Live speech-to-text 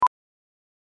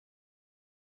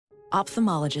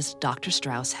Ophthalmologist Dr.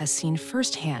 Strauss has seen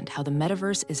firsthand how the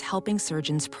metaverse is helping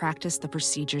surgeons practice the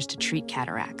procedures to treat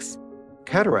cataracts.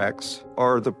 Cataracts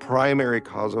are the primary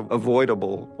cause of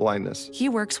avoidable blindness. He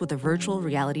works with a virtual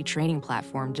reality training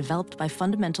platform developed by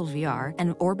Fundamental VR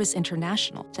and Orbis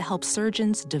International to help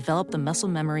surgeons develop the muscle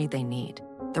memory they need.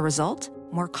 The result?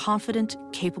 More confident,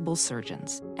 capable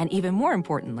surgeons. And even more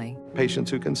importantly,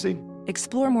 Patients who can see.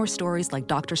 explore more stories like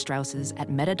Dr. Strauss's at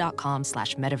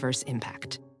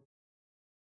meta.com/metaverseimpact.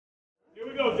 Here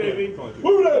we go, JV.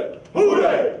 Who they? Who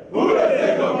they? Who they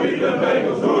say gonna beat the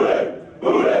Bengals? Who they?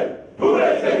 Who they? Who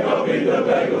they say gonna beat the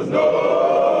Bengals? Nobody!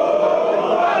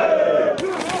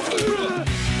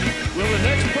 Will the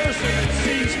next person that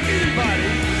sees anybody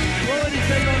throw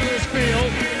anything onto this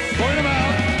field, point them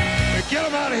out, and get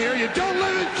them out of here? You don't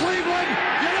live in Cleveland,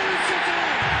 you live in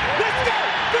Cincinnati. Let's go!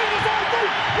 Bengals on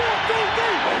three! 1, 2, 3!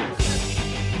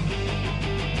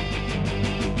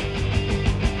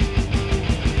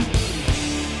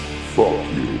 Fuck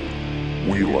you.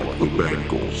 We like the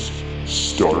Bengals.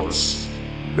 Starts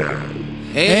now.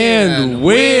 And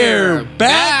we're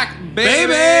back,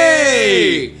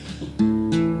 baby!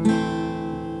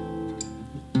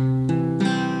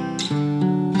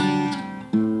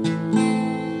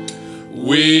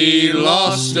 We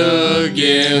lost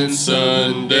again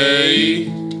Sunday.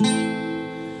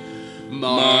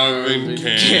 Marvin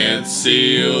can't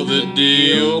seal the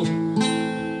deal.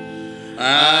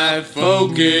 I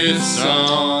focus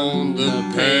on the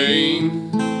pain.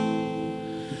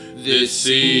 This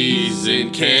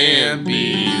season can't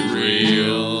be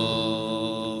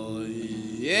real.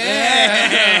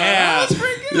 Yeah!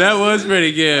 That was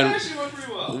pretty good. That actually went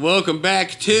pretty well. Welcome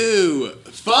back to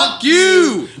Fuck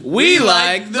You! We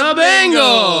like the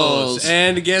Bengals!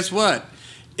 And guess what?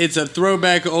 It's a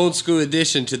throwback old school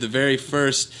edition to the very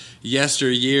first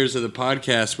yesteryears of the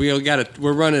podcast.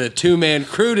 We're running a two-man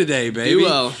crew today, baby.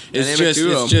 Duo.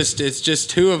 It's just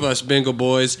two of us, Bengal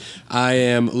boys. I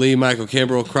am Lee Michael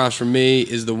Kimbrell. Across from me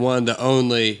is the one, the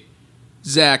only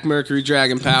Zach Mercury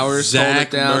Dragon Powers.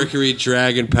 Zach Mercury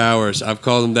Dragon Powers. I've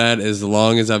called him that as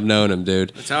long as I've known him,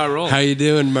 dude. That's how I roll. How you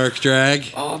doing, Merc Drag?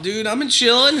 Oh, dude, I've been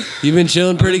chilling. You've been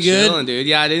chilling pretty good? Chilling, dude.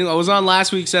 Yeah, I was on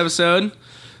last week's episode.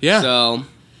 Yeah. So,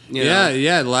 you know.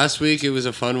 Yeah. Last week it was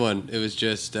a fun one. It was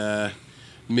just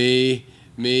me,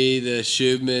 the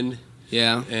Shubman,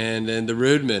 and then the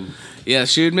Rudman. Yeah,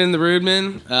 Shudman, the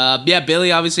Rudman.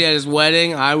 Billy obviously had his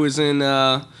wedding. I was in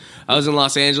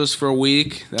Los Angeles for a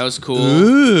week. That was cool.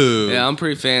 Ooh. Yeah, I'm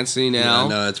pretty fancy now. Yeah,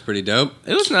 no, that's pretty dope.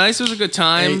 It was nice. It was a good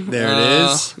time. Hey, there it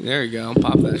is. There you go.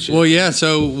 Pop that shit. Well, yeah,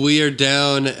 so we are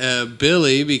down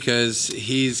Billy because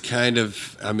he's kind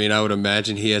of, I would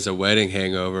imagine he has a wedding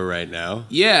hangover right now.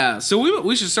 Yeah, so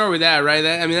we should start with that, right?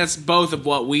 That's both of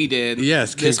what we did.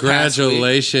 Yes,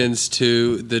 congratulations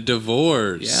to the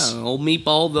divorce. Yeah, the old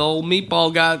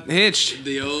meatball got hitched.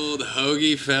 The old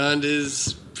hoagie found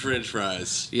his French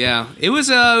fries. Yeah, it was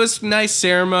a nice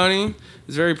ceremony. It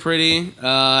was very pretty.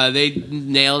 They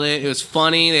nailed it. It was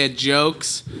funny. They had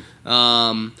jokes.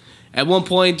 At one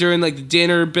point during the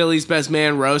dinner, Billy's best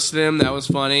man roasted him. That was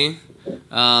funny.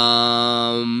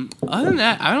 Other than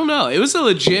that, I don't know. It was a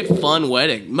legit fun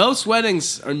wedding. Most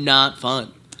weddings are not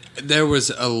fun. There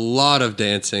was a lot of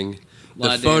dancing.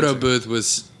 The photo booth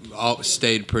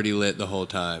stayed pretty lit the whole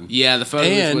time. Yeah, the photo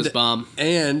booth was bomb.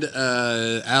 And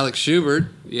Alex Schubert,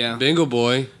 Bingo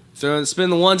Boy, spin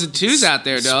the ones and twos out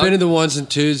there, dog. Spinning the ones and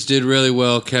twos did really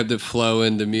well, kept it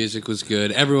flowing. The music was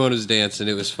good. Everyone was dancing.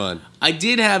 It was fun. I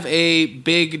did have a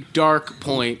big dark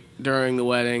point during the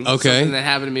wedding. Okay. Something that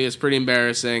happened to me was pretty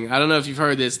embarrassing. I don't know if you've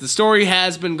heard this. The story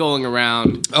has been going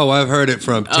around. Oh, I've heard it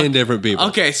from 10 different people.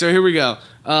 Okay, so here we go.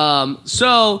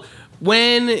 So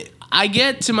when I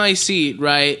get to my seat,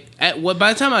 right,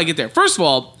 by the time I get there, first of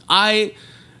all, I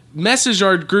messaged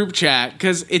our group chat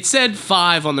because it said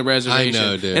 5 on the reservation. I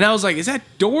know, dude. And I was like, is that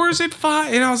doors at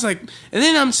 5? And I was like, and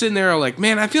then I'm sitting there, I'm like,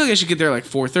 man, I feel like I should get there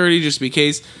 4:30 just to be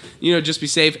case, just be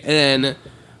safe. And then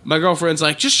my girlfriend's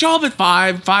like, just show up at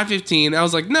 5:15. I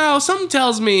was like, no, something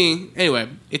tells me. Anyway,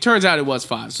 it turns out it was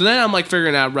 5. So then I'm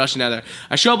figuring out, rushing out there.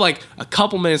 I show up a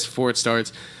couple minutes before it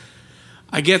starts.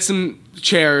 I get some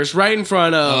chairs right in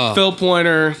front of Phil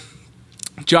Pointer,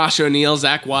 Josh O'Neill,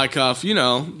 Zach Wyckoff,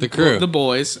 the crew, the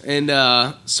boys. And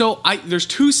so there's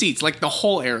 2 seats, the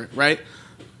whole area, right?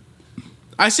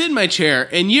 I sit in my chair,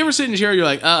 and you ever sit in a chair, you're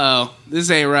like, uh-oh, this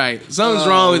ain't right. Something's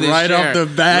wrong with this chair. Right off the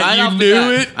bat, you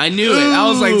knew it? I knew it. I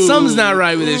was like, something's not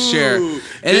right with this chair. And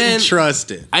didn't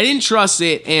trust it. I didn't trust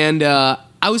it, and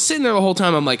I was sitting there the whole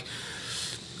time. I'm like,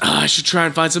 I should try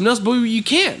and find something else, but you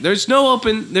can't. There's no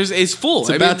open. It's full. It's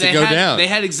about to go down. They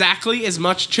had exactly as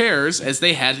much chairs as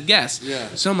they had guests. Yeah.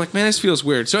 So I'm like, man, this feels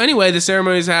weird. So anyway, the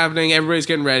ceremony's happening. Everybody's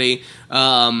getting ready.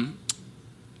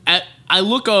 I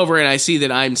look over and I see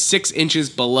that I'm 6 inches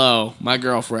below my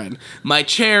girlfriend. My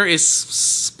chair is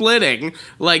splitting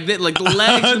like that. Like the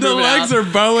legs are the legs are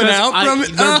bowing out from it.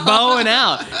 They're bowing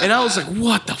out, and I was like,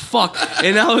 "What the fuck?"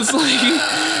 And I was like,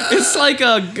 "It's like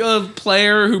a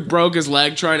player who broke his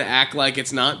leg trying to act like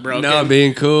it's not broken." No,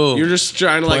 being cool. You're just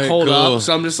trying to like Play hold cool. up.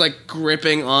 So I'm just like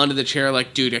gripping onto the chair,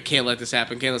 like, dude, I can't let this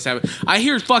happen. Can't let this happen. I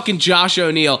hear fucking Josh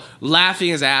O'Neal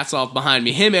laughing his ass off behind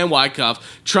me. Him and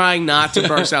Wyckoff trying not to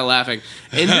burst out laughing.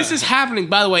 And this is happening,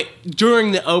 by the way,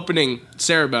 during the opening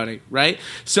ceremony, right?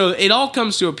 So it all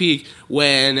comes to a peak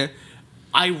when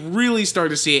I really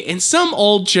start to see it. And some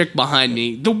old chick behind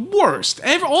me, the worst.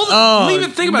 Think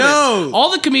about this. All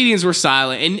the comedians were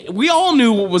silent, and we all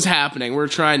knew what was happening. We were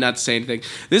trying not to say anything.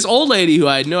 This old lady who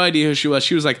I had no idea who she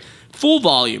was like, full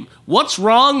volume. What's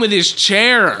wrong with his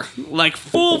chair? Like,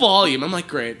 full volume. I'm like,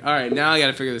 great. All right, now I got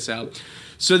to figure this out.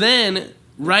 So then,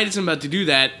 right as I'm about to do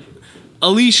that,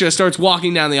 Alicia starts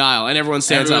walking down the aisle, and everyone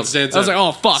stands up. I was like,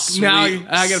 oh, fuck. Sweet. Now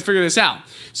I got to figure this out.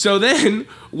 So then,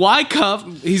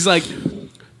 Wyckoff, he's like,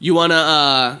 you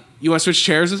wanna switch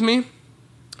chairs with me?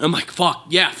 I'm like, fuck,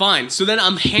 yeah, fine. So then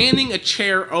I'm handing a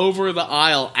chair over the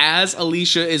aisle as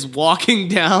Alicia is walking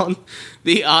down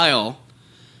the aisle.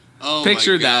 Oh,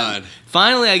 Picture my God. that.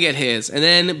 Finally, I get his. And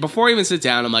then before I even sit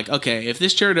down, I'm like, okay, if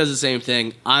this chair does the same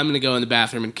thing, I'm going to go in the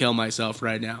bathroom and kill myself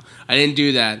right now. I didn't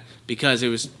do that because chair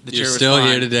was still fine.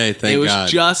 here today, thank God. It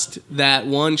was just that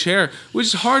one chair, which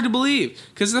is hard to believe.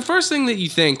 Because the first thing that you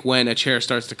think when a chair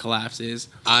starts to collapse is,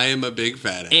 I am a big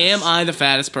fat ass. am I the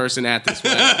fattest person at this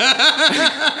wedding?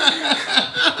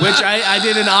 Which I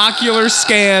did an ocular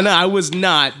scan. I was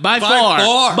not. By far,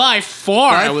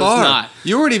 I was not.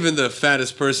 You weren't even the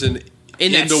fattest person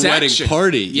in the wedding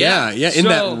party. Yeah, in So,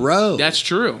 that row. That's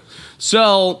true.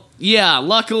 So, yeah,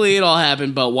 luckily it all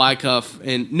happened, but Wyckoff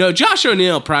and Josh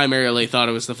O'Neal primarily thought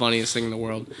it was the funniest thing in the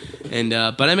world. And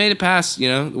but I made it past,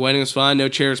 the wedding was fine, no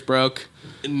chairs broke.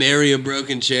 Nary a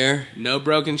broken chair. No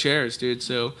broken chairs, dude.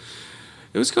 So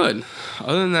it was good.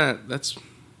 Other than that,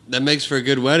 that makes for a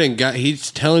good wedding. He's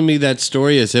telling me that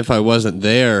story as if I wasn't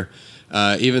there,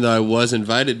 even though I was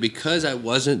invited because I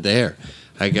wasn't there.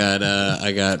 I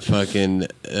got fucking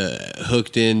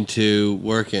hooked into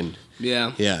working.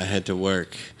 Yeah. Yeah, I had to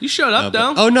work. You showed up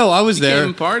though. Oh no, I was there.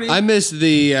 Came party. I missed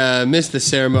the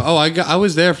ceremony. Oh, I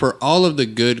was there for all of the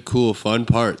good, cool, fun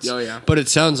parts. Oh yeah. But it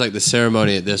sounds like the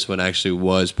ceremony at this one actually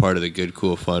was part of the good,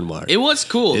 cool, fun part. It was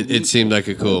cool. It seemed like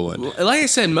a cool one. Like I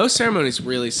said, most ceremonies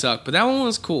really suck, but that one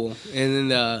was cool.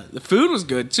 And then the food was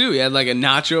good too. You had like a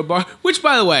nacho bar, which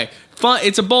by the way, fun.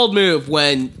 It's a bold move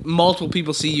when multiple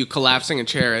people see you collapsing a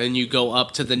chair and then you go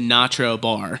up to the nacho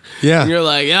bar. Yeah. And you're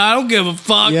like, yeah, I don't give a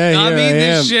fuck. Yeah, I'm eating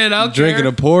this shit. I don't drinking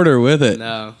care. a porter with it.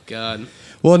 No, God.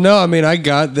 Well, no, I mean, I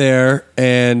got there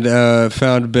and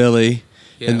found Billy,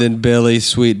 Yeah. and then Billy,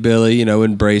 sweet Billy,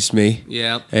 embraced me.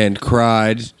 Yeah. And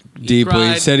cried deeply.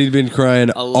 cried He said he'd been crying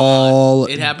a lot. all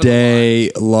It happened day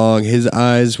long. His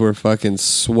eyes were fucking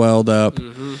swelled up.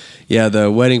 Mm-hmm. Yeah, the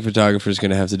wedding photographer is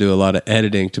going to have to do a lot of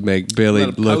editing to make Billy A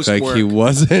lot of look like he post-work.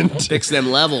 wasn't. Fix them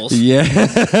levels. Yeah,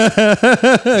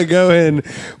 go in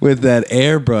with that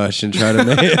airbrush and try to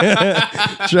make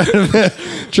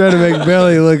try to make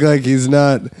Billy look like he's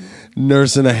not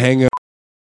nursing a hangover.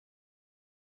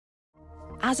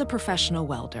 As a professional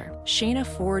welder, Shayna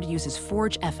Ford uses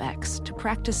Forge FX to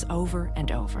practice over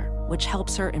and over, which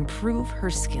helps her improve her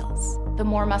skills. The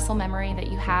more muscle memory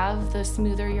that you have, the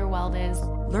smoother your weld is.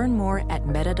 Learn more at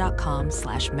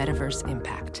meta.com/metaverse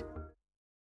impact.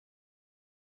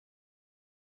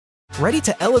 Ready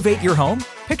to elevate your home?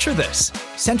 Picture this: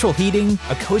 central heating,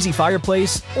 a cozy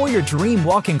fireplace, or your dream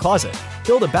walk-in closet.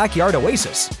 Build a backyard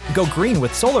oasis, go green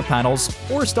with solar panels,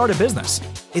 or start a business.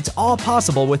 It's all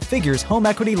possible with Figure's home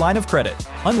equity line of credit.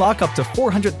 Unlock up to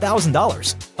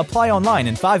 $400,000. Apply online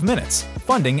in 5 minutes.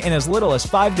 Funding in as little as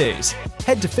 5 days.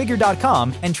 Head to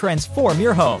Figure.com and transform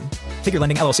your home. Figure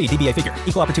Lending LLC, DBA Figure,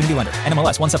 Equal Opportunity Lender,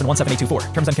 NMLS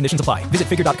 1717824. Terms and conditions apply. Visit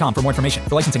Figure.com for more information.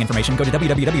 For licensing information, go to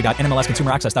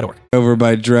www.nmlsconsumeraccess.org. Over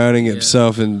by drowning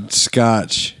himself in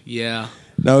scotch. Yeah.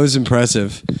 No, it was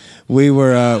impressive. We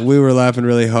were laughing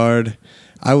really hard.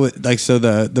 So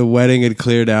the wedding had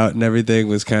cleared out and everything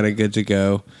was kind of good to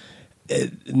go.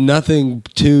 Nothing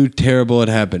too terrible had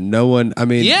happened. No one. I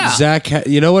mean, Yeah. Zach.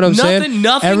 You know what I'm saying?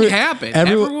 Nothing happened.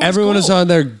 Everyone was cool. on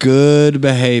their good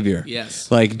behavior.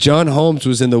 Yes. Like John Holmes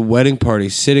was in the wedding party,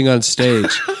 sitting on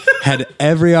stage, had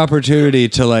every opportunity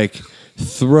to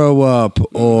throw up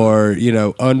or,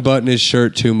 unbutton his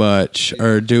shirt too much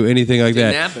or do anything like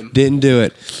that. Happen. Didn't do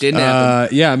it. Didn't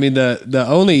happen. Yeah, I mean, the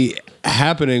only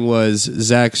happening was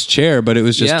Zach's chair, but it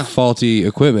was just faulty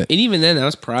equipment. And even then, that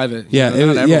was private. Yeah,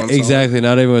 exactly.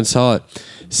 Not everyone saw it.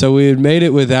 So we had made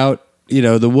it without,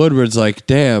 the Woodward's like,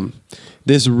 damn,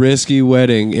 this risky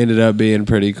wedding ended up being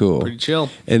pretty cool. Pretty chill.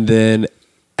 And then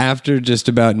after just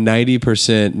about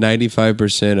 90%,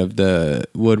 95% of the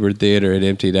Woodward Theater had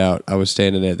emptied out, I was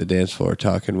standing at the dance floor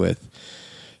talking with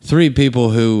 3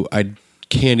 people who I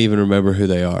can't even remember who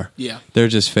they are. Yeah. They're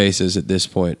just faces at this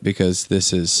point because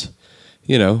this is,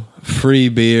 free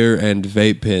beer and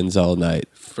vape pens all night.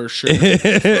 For sure.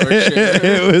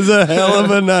 It was a hell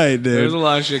of a night, dude. There's a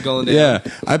lot of shit going down. Yeah.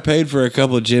 I paid for a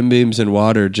couple of Jim Beams and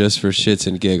water just for shits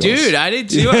and giggles. Dude, I did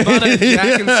too. I bought a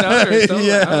Jack and soda or something.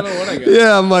 Yeah. I don't know what I got.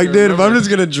 Yeah, I'm like, dude, if I'm just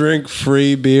going to drink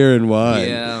free beer and wine.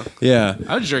 Yeah. Yeah.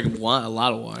 I was drinking a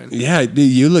lot of wine. Yeah, dude,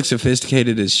 you look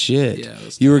sophisticated as shit. Yeah,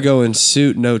 you were going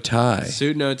suit, no tie.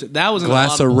 Suit, no tie. That was an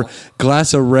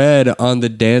glass of red on the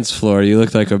dance floor. You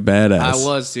looked like a badass. I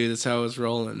was, dude. That's how I was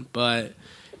rolling.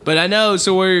 But I know,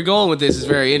 so where you're going with this is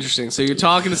very interesting. So you're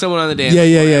talking to someone on the dance floor.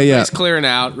 Yeah. It's clearing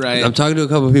out, right? I'm talking to a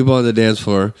couple of people on the dance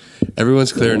floor.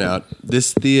 Everyone's clearing out.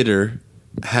 This theater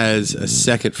has a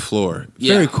second floor.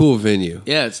 Very cool venue.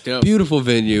 Yeah, it's dope. Beautiful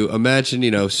venue.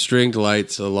 Imagine, stringed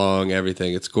lights along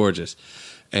everything. It's gorgeous.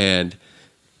 And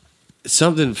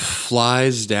something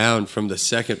flies down from the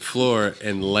second floor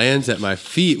and lands at my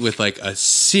feet with like a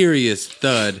serious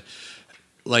thud,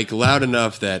 like loud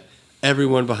enough that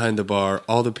everyone behind the bar,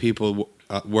 all the people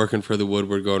working for the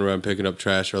Woodward going around picking up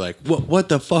trash are like, what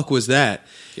the fuck was that?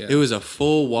 Yeah. It was a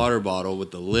full water bottle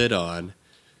with the lid on.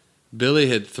 Billy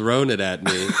had thrown it at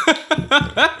me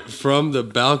from the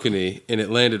balcony, and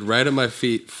it landed right at my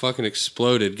feet, fucking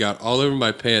exploded, got all over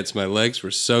my pants. My legs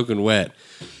were soaking wet.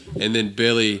 And then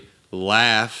Billy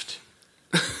laughed,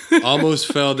 almost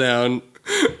fell down,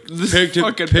 picked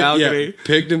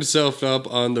himself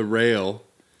up on the rail.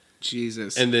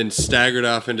 Jesus. And then staggered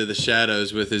off into the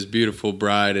shadows with his beautiful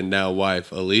bride and now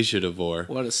wife, Alicia DeVore.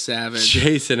 What a savage.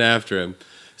 Chasing after him.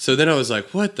 So then I was like,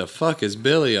 what the fuck is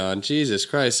Billy on? Jesus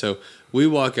Christ. So we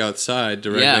walk outside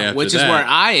directly after that. Which is where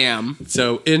I am.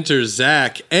 So enter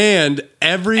Zach and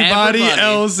everybody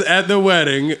else at the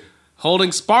wedding.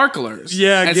 Holding sparklers.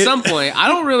 Yeah. At some point, I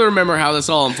don't really remember how this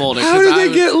all unfolded. How did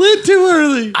they get lit too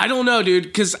early? I don't know, dude.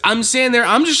 Because I'm standing there.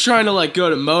 I'm just trying to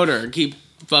go to Motor and keep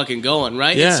fucking going,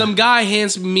 right? Yeah. And some guy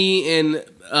hands me and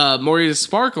Maurita's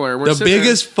sparkler. The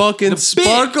biggest fucking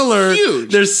sparkler.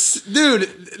 Huge.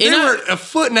 They were a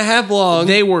foot and a half long.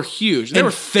 They were huge. They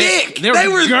were thick. They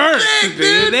were girth, thick,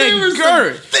 dude. They were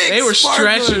girth. They were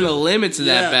sparklers. stretching the limits of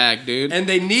that bag, dude. And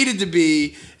they needed to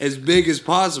be as big as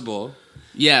possible.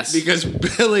 Yes. Because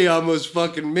Billy almost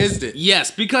fucking missed it.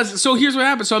 Yes, because, so here's what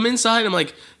happened. So I'm inside, I'm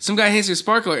like, some guy hands me a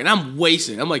sparkler, and I'm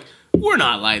wasted. I'm like, we're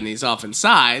not lighting these off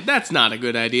inside. That's not a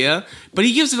good idea. But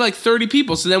he gives it like 30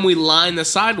 people. So then we line the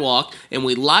sidewalk and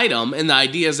we light them. And the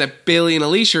idea is that Billy and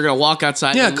Alicia are going to walk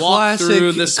outside and walk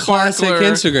through the sparkler.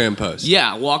 Classic Instagram post.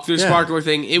 Yeah, walk through the sparkler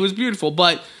thing. It was beautiful.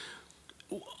 But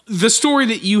the story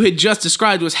that you had just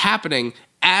described was happening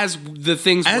as the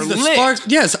things were lit. Sparks.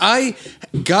 Yes, I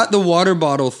got the water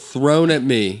bottle thrown at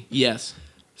me. Yes.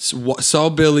 Saw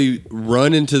Billy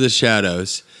run into the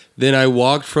shadows. Then I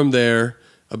walked from there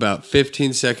about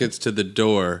 15 seconds to the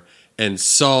door and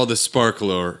saw the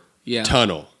sparkler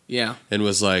tunnel. Yeah. And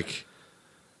was like,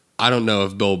 I don't know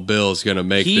if Bill's going to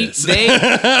make this. They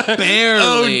barely.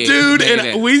 Oh, dude.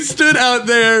 And we stood out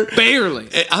there. Barely.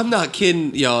 I'm not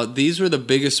kidding, y'all. These were the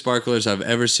biggest sparklers I've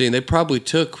ever seen. They probably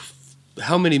took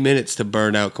how many minutes to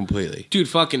burn out completely? Dude,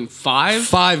 fucking 5?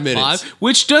 5 minutes.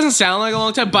 Which doesn't sound like a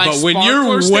long time. But when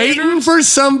you're waiting for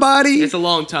somebody, it's a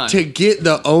long time to get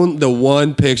the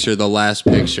one picture, the last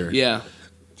picture. Yeah.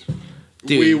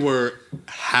 Dude, we were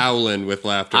howling with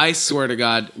laughter. I swear to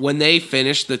God, when they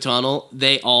finished the tunnel,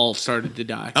 they all started to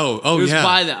die. Oh, it was yeah.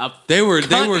 By they were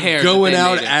going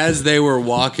out as they were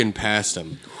walking past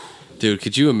them. Dude,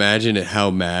 could you imagine how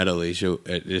mad Alicia,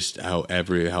 just how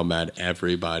mad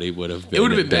everybody would have been? It would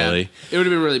have been Billy. bad. It would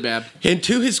have been really bad. And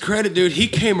to his credit, dude, he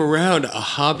came around a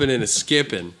hopping and a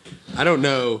skipping. I don't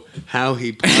know how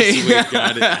he possibly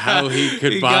got it, how he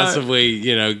could possibly,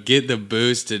 get the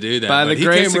boost to do that. By the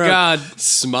grace of God.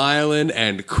 Smiling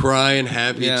and crying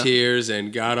happy tears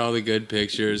and got all the good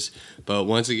pictures. But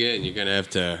once again, you're going to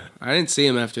have to... I didn't see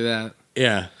him after that.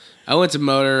 Yeah. I went to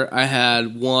Motor. I had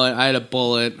a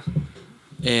bullet,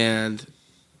 and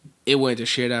it went to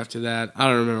shit after that. I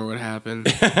don't remember what happened.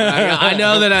 I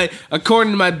know that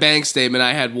according to my bank statement,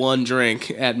 I had one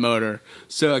drink at Motor,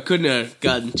 so I couldn't have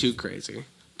gotten too crazy.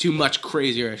 too much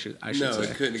crazier. I should No, say.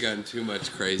 it couldn't have gotten too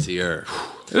much crazier.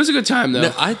 It was a good time though.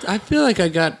 No, I feel like I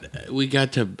got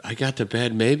to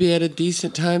bed maybe at a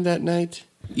decent time that night.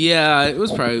 Yeah, it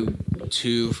was probably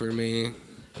 2 for me.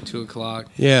 2 o'clock.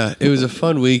 Yeah, it was a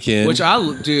fun weekend. Which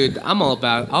I'm all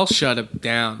about. I'll shut it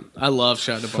down. I love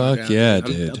shutting the bar down. Fuck yeah, I'm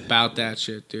dude. about that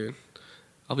shit, dude.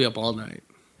 I'll be up all night.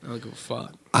 I don't give a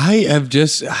fuck.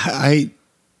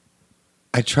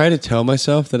 I try to tell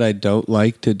myself that I don't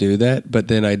like to do that, but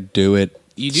then I do it.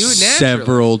 You do it naturally.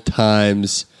 Several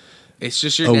times. It's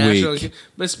just your natural.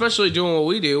 But especially doing what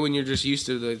we do when you're just used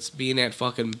to being at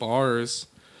fucking bars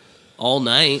all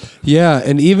night. Yeah,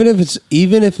 and even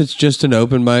if it's just an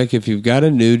open mic, if you've got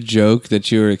a new joke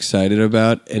that you're excited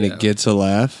about and it gets a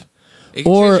laugh, it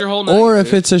can change your whole night, or if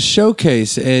dude. it's a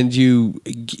showcase and you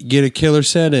get a killer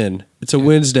set in, it's a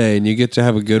Wednesday and you get to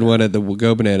have a good one at the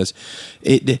Go Bananas.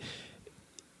 You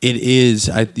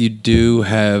do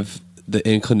have the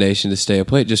inclination to stay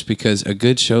up late just because a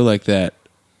good show like that,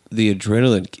 the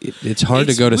adrenaline, it's hard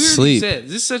to go to sleep. This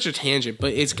is such a tangent,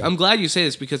 but I'm glad you say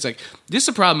this because this is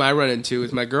a problem I run into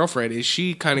with my girlfriend is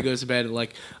she kind of goes to bed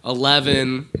at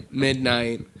 11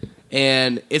 midnight,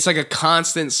 and it's like a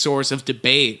constant source of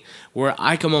debate where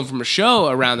I come home from a show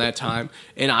around that time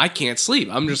and I can't sleep.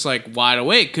 I'm just wide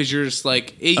awake because you're just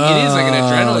it is like an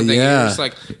adrenaline thing. Yeah. You're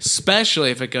just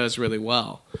especially if it goes really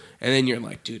well, and then you're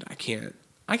like, dude, I can't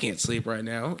sleep right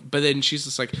now. But then she's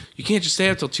just like, you can't just stay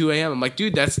up till 2 a.m. I'm like,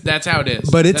 dude, that's how it is.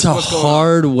 But it's a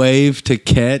hard wave to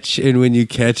catch, and when you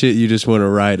catch it, you just want to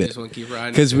ride it. You just want to keep riding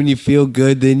it. Because when you feel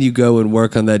good, then you go and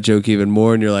work on that joke even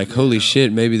more, and you're like, holy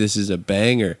shit, maybe this is a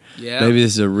banger. Yeah. Maybe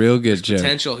this is a real good joke.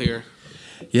 Potential here.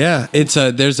 Yeah,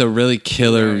 there's a really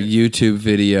killer YouTube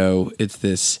video. It's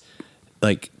this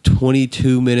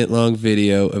 22-minute long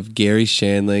video of Gary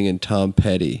Shandling and Tom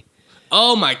Petty.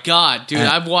 Oh my god, dude!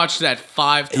 I've watched that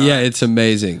 5 times. Yeah, it's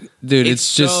amazing, dude.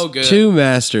 It's just so good. Two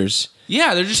masters.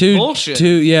 Yeah, they're just bullshit.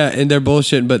 And they're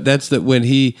bullshit. But that's when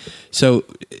Shandling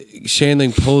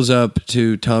pulls up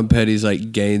to Tom Petty's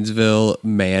Gainesville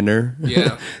Manor.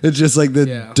 Yeah, it's just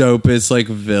the dopest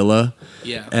villa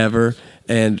ever.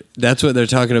 And that's what they're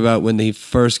talking about when he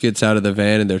first gets out of the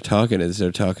van and they're talking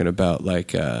about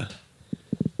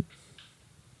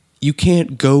you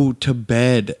can't go to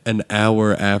bed an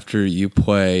hour after you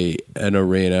play an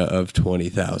arena of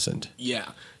 20,000. Yeah.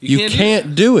 You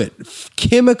can't do it.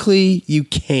 Chemically, you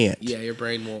can't. Yeah, your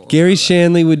brain won't. Gary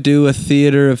Shandling would do a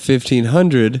theater of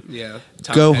 1,500. Yeah.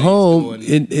 Go home,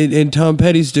 and Tom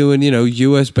Petty's doing,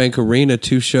 U.S. Bank Arena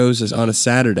 2 shows on a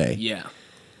Saturday. Yeah.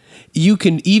 You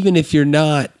can, even if you're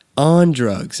not on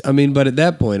drugs. But at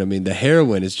that point, the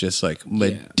heroin is just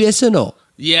medicinal.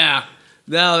 Yeah.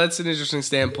 No, that's an interesting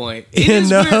standpoint. Weird.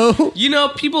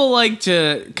 People like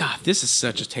to... God, this is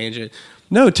such a tangent.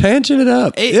 No, tangent it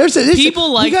up. We got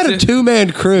a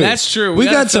 2-man crew. That's true. We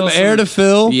got some air to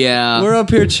fill. Yeah. We're up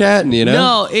here chatting,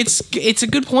 No, it's a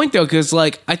good point, though, because,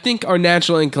 I think our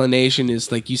natural inclination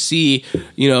is, you see,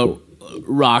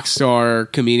 rock star,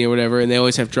 comedian, whatever, and they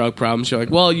always have drug problems. You're like,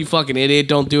 well, you fucking idiot,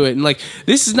 don't do it. And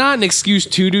this is not an excuse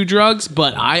to do drugs,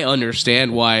 but I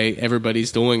understand why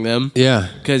everybody's doing them. Yeah.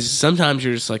 Because sometimes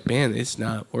you're just like, man, it's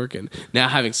not working. Now,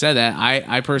 having said that,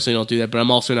 I personally don't do that, but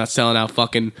I'm also not selling out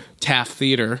fucking Taft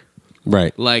Theater.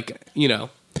 Right.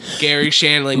 Gary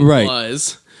Shandling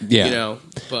was. Yeah.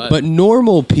 But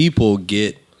normal people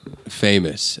get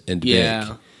famous and big.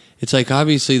 It's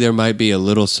obviously there might be a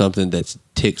little something that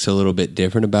ticks a little bit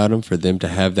different about them for them to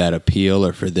have that appeal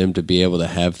or for them to be able to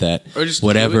have that or just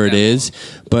whatever it is.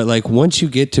 But once you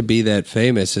get to be that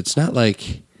famous, it's not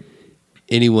like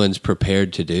anyone's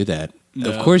prepared to do that. No.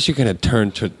 Of course you're going to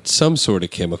turn to some sort of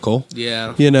chemical.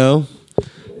 Yeah.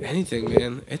 Anything,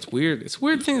 man. It's weird. It's a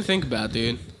weird thing to think about,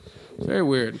 dude. It's very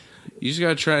weird. You just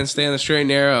gotta try and stay on the straight and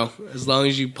narrow as long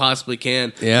as you possibly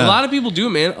can. Yeah. A lot of people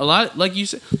do, man. A lot, like you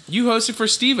said, you hosted for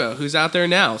Steve-O, who's out there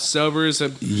now, sober as a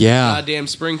goddamn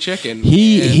spring chicken.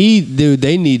 Dude,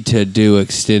 they need to do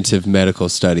extensive medical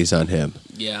studies on him.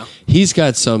 Yeah. He's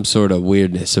got some sort of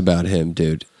weirdness about him,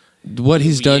 dude. What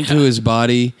he's done to his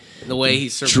body, the way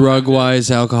he's drug-wise,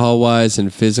 alcohol-wise,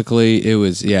 and physically,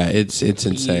 it's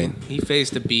insane. He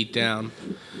faced a beat down.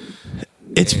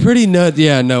 It's pretty nuts.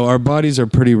 Yeah, no, our bodies are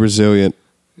pretty resilient.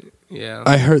 Yeah.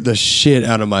 I hurt the shit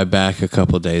out of my back a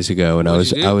couple days ago, and I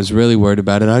was really worried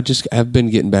about it. I've been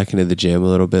getting back into the gym a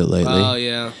little bit lately. Oh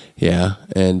yeah. Yeah,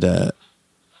 and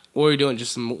what were you doing?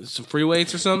 Just some free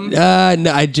weights or something?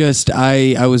 No,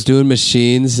 I was doing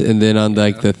machines, and then on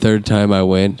the third time I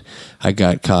went, I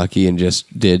got cocky and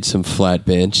just did some flat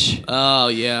bench. Oh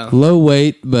yeah. Low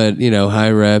weight, but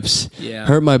high reps. Yeah.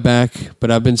 Hurt my back,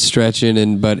 but I've been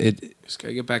stretching, but it. Just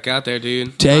gotta get back out there,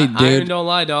 dude. Hey, dude. Iron don't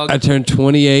lie, dog. I turned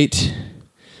 28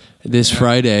 this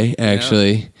Friday,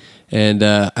 actually, and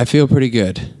I feel pretty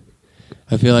good.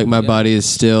 I feel like my body is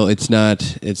still, it's not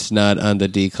on the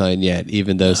decline yet,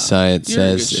 even though science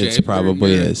says it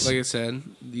probably is. Like I said,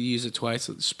 you use it twice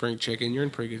with spring chicken, you're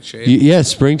in pretty good shape. Yeah,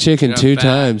 spring chicken 2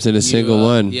 times in a single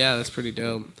one. Yeah, that's pretty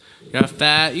dope. You're not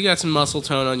fat, you got some muscle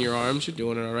tone on your arms, you're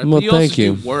doing it all right. Well, but you thank also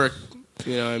you. do work,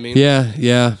 you know what I mean?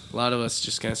 Yeah. A lot of us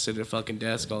just kind of sit at a fucking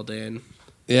desk all day and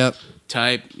Yep.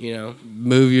 type, you know.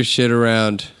 Move your shit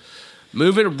around.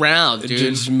 Move it around, dude.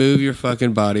 Just move your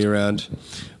fucking body around.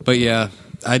 But yeah,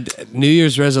 New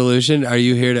Year's resolution. Are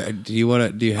you here to? Do you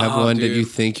have one that you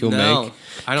think you'll make?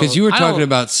 Because you were talking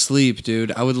about sleep,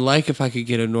 dude. I would like if I could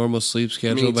get a normal sleep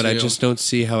schedule, but I just don't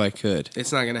see how I could.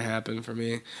 It's not gonna happen for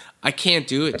me. I can't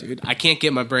do it, dude. I can't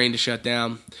get my brain to shut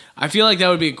down. I feel like that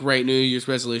would be a great New Year's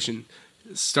resolution.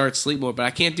 Start sleep more, but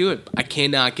I can't do it. I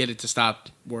cannot get it to stop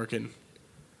working.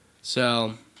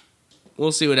 So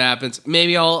we'll see what happens.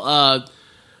 Maybe I'll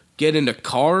get into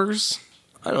cars.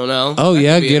 I don't know. Oh,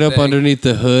 yeah? Get up underneath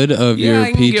the hood of your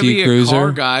PT Cruiser? A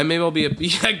car guy. Maybe I'll be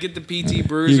get the PT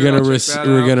Bruiser. We're going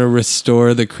to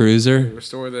restore the Cruiser?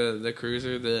 Restore the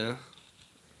Cruiser, the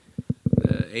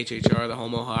HHR, the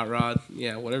Homo Hot Rod.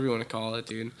 Yeah, whatever you want to call it,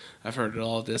 dude. I've heard it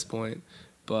all at this point.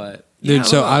 But, dude,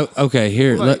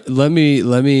 here. Let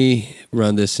me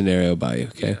run this scenario by you,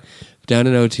 okay? Yeah. Down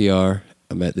in OTR,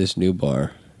 I'm at this new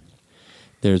bar.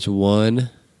 There's one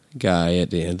guy at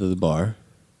the end of the bar.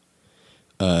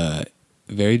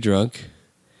 Very drunk,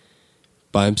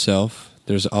 by himself.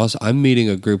 There's also I'm meeting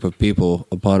a group of people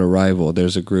upon arrival.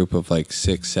 There's a group of like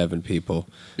 6, 7 people.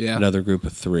 Yeah. Another group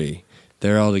of 3.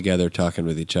 They're all together talking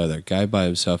with each other. Guy by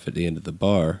himself at the end of the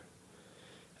bar,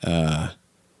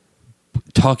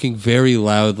 talking very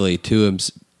loudly to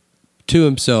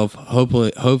himself,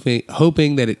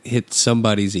 hoping that it hits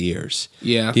somebody's ears.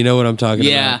 Yeah. Do you know what I'm talking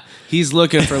about? Yeah. He's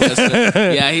looking for listeners.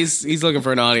 Yeah, he's looking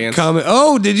for an audience. Comment,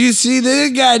 oh, did you see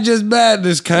this guy just bad?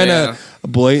 Just kind of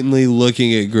blatantly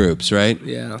looking at groups, right?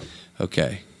 Yeah.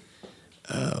 Okay.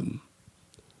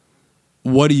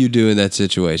 What do you do in that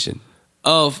situation?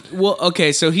 Oh, well,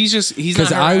 okay, so he's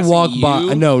because I walk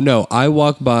by. No, I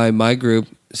walk by my group,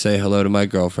 say hello to my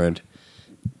girlfriend.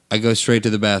 I go straight to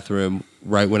the bathroom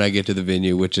right when I get to the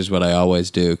venue, which is what I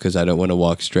always do because I don't want to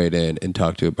walk straight in and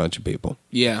talk to a bunch of people.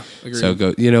 Yeah, agreed. So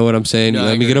go. You know what I'm saying? No,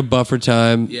 let me get a buffer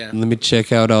time. Yeah. Let me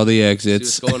check out all the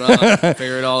exits. See what's going on.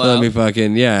 Figure it all out. Let me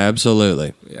fucking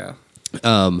absolutely. Yeah.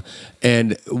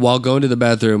 And while going to the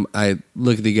bathroom, I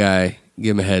look at the guy,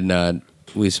 give him a head nod.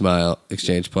 We smile,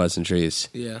 exchange pleasantries.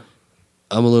 Yeah.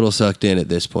 I'm a little sucked in at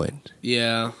this point.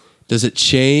 Yeah. Does it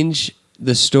change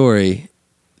the story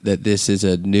that this is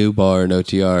a new bar in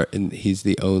OTR and he's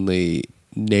the only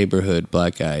neighborhood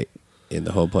black guy in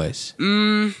the whole place?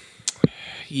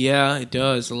 Yeah, it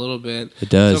does a little bit. It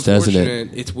does, doesn't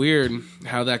it? It's weird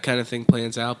how that kind of thing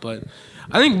plans out, but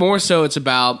I think more so it's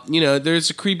about, there's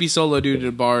a creepy solo dude at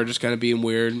a bar just kind of being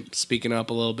weird, speaking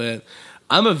up a little bit.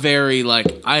 I'm a very,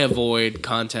 I avoid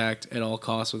contact at all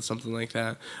costs with something like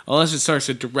that. Unless it starts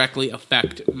to directly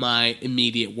affect my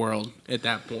immediate world at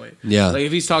that point. Yeah. Like,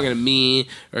 if he's talking to me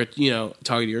or,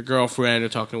 talking to your girlfriend or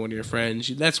talking to one of your friends,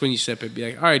 that's when you step in and be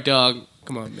like, all right, dog,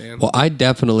 come on, man. Well, I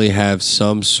definitely have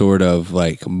some sort of,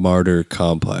 martyr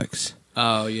complex.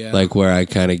 Oh, yeah. Where I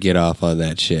kind of get off on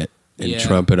that shit and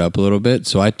trump it up a little bit.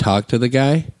 So I talk to the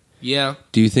guy. Yeah.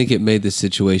 Do you think it made the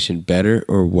situation better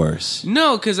or worse?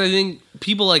 No, because I think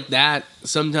people like that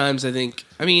sometimes if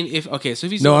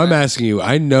he's I'm asking you.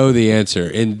 I know the answer.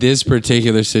 In this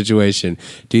particular situation,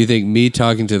 do you think me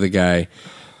talking to the guy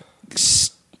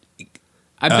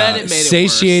I bet it made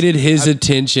satiated it worse. his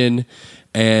attention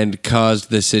and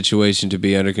caused the situation to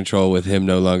be under control with him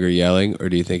no longer yelling, or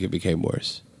do you think it became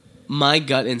worse? My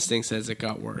gut instinct says it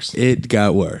got worse. It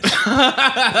got worse.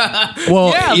 Well,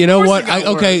 yeah, you know what?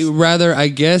 Worse. Rather, I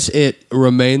guess it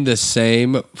remained the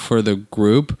same for the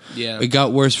group. Yeah. It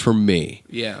got worse for me.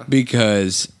 Yeah.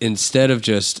 Because instead of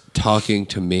just talking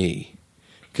to me,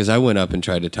 because I went up and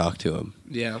tried to talk to him.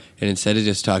 Yeah. And instead of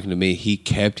just talking to me, he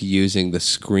kept using the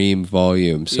scream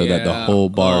volume so that the whole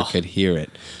bar could hear it.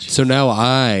 Jesus. So now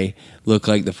I look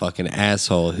like the fucking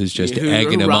asshole who's just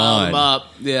egging him on.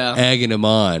 Egging him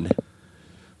on.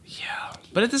 Yeah.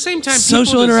 But at the same time,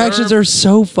 social interactions are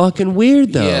so fucking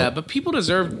weird, though. Yeah, but people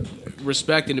deserve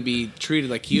respect and to be treated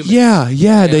like humans.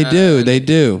 Yeah, they do. They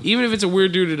do. Even if it's a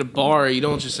weird dude at a bar, you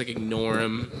don't just ignore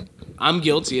him. I'm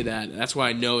guilty of that. That's why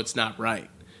I know it's not right.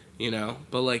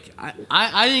 But like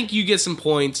I think you get some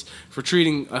points for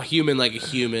treating a human like a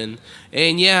human,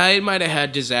 and yeah, it might have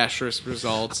had disastrous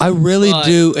results. I really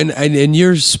do, and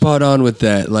you're spot on with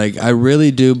that. Like, I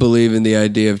really do believe in the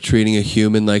idea of treating a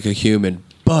human like a human,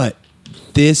 but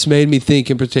this made me think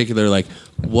in particular, like,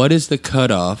 what is the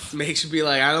cutoff Makes you be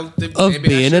like, I don't think of maybe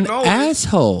being I an should know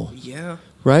asshole? Yeah.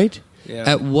 Right? Yeah.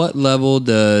 At what level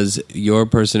does your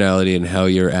personality and how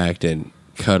you're acting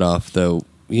cut off, though?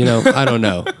 I don't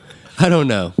know. I don't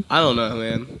know,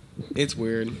 man. It's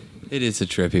weird. It is a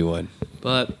trippy one.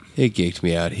 But it geeked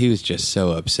me out. He was just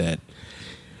so upset.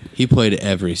 He played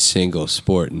every single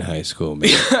sport in high school,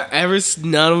 man.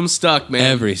 None of them stuck, man.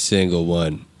 Every single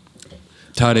one.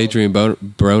 Taught Adrian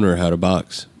Broner how to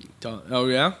box. Oh,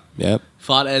 yeah? Yep.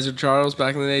 Fought Ezra Charles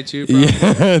back in the day, too, probably.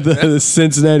 Yeah, the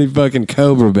Cincinnati fucking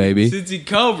Cobra, baby. Cincy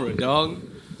Cobra, dog.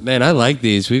 Man, I like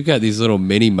these. We've got these little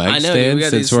mini mic stands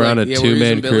since we're on a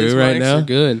two-man crew right now. They're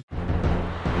good.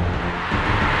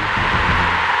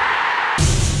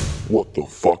 What the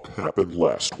fuck happened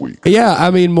last week? Yeah,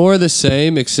 I mean, more of the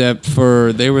same, except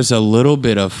for there was a little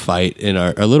bit of fight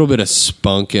a little bit of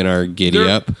spunk in our giddy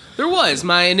up. There was.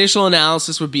 My initial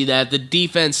analysis would be that the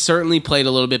defense certainly played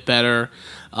a little bit better.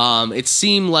 It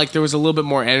seemed like there was a little bit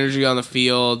more energy on the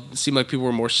field. It seemed like people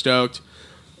were more stoked.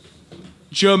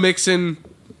 Joe Mixon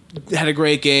had a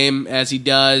great game, as he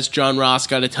does. John Ross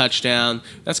got a touchdown.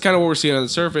 That's kind of what we're seeing on the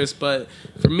surface. But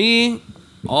for me,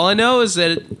 all I know is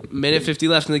that minute 50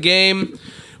 left in the game,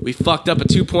 we fucked up a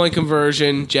 2-point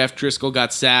conversion. Jeff Driscoll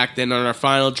got sacked. Then on our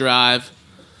final drive,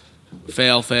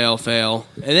 fail.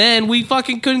 And then we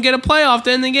fucking couldn't get a playoff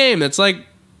to end the game. It's like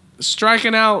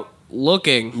striking out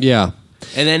looking. Yeah.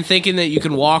 And then thinking that you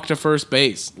can walk to first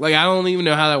base. Like, I don't even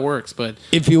know how that works, but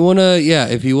if you wanna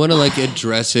like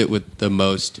address it with the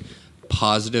most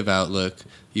positive outlook,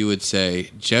 you would say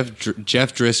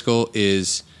Jeff Driscoll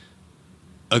is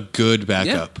a good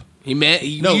backup. Yeah.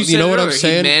 You know what I'm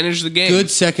saying? He managed the game.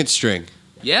 Good second string.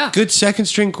 Yeah. Good second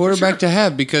string quarterback to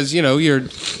have, because you're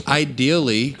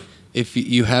ideally, if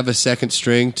you have a second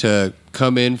string to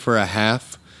come in for a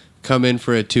half, come in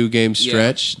for a 2-game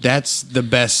stretch, that's the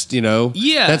best,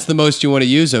 Yeah. That's the most you want to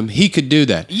use him. He could do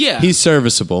that. Yeah. He's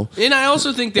serviceable. And I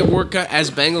also think that we're, as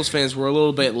Bengals fans, we're a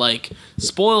little bit, like,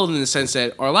 spoiled in the sense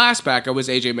that our last backup was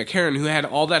A.J. McCarron, who had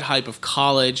all that hype of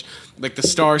college, like the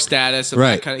star status of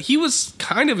that kind of. He was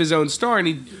kind of his own star, and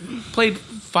he played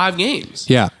 5 games.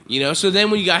 Yeah. So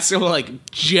then when you got someone like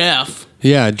Jeff.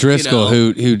 Yeah, Driscoll,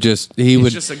 he's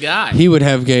just a guy. He would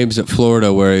have games at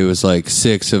Florida where he was like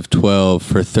 6 of 12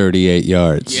 for 38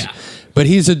 yards. Yeah. But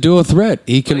he's a dual threat.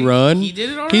 He can run. He did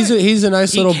it all right. He's a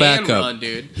nice little backup. backup. Run,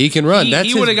 dude. He can run.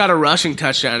 He would have got a rushing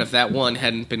touchdown if that one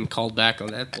hadn't been called back on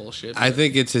that bullshit. I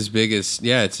think it's his biggest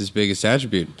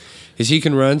attribute. Is he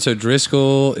can run, so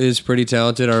Driscoll is pretty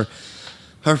talented.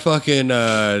 Our fucking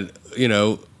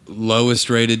lowest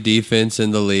rated defense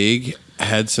in the league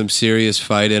had some serious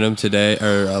fight in him today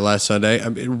or last Sunday. I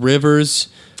mean, Rivers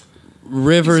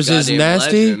is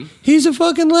nasty. Legend. He's a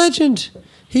fucking legend.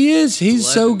 He is. He's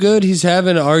so good. He's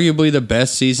having arguably the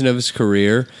best season of his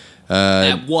career.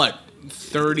 At what?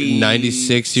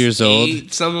 96 years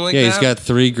old. Something like that? Yeah, he's got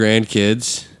 3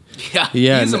 grandkids.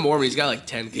 Yeah, he's a Mormon. He's got like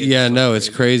 10 kids. Yeah, no, it's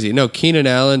crazy. No, Keenan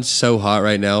Allen's so hot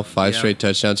right now. 5 straight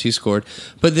touchdowns he scored.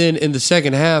 But then in the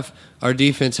second half, our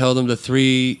defense held him to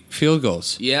 3 field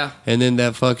goals. Yeah. And then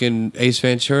that fucking Ace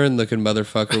Ventura looking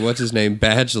motherfucker, what's his name?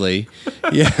 Badgley.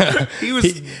 Yeah.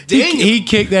 He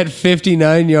kicked that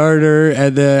 59-yarder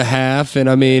at the half. And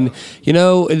I mean,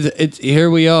 it's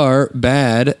here we are,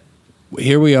 bad.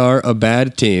 Here we are, a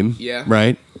bad team. Yeah.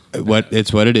 Right?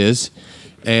 It's what it is.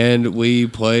 And we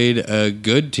played a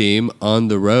good team on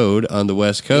the road on the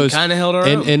West Coast. Kind of held our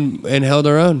own. And held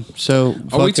our own. So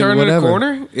are we turning whatever. a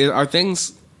corner? Are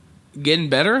things getting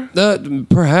better?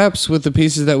 Perhaps with the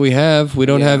pieces that we have. We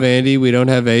don't have Andy. We don't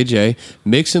have AJ.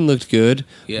 Mixon looked good.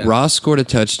 Yeah. Ross scored a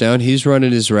touchdown. He's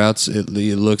running his routes. It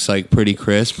looks like pretty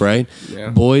crisp, right? Yeah.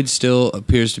 Boyd still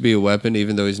appears to be a weapon,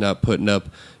 even though he's not putting up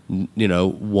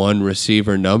one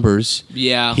receiver numbers.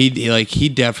 Yeah. He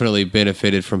definitely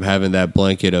benefited from having that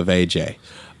blanket of AJ.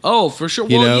 Oh, for sure.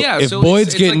 Well, yeah. If so Boyd's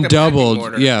it's getting like the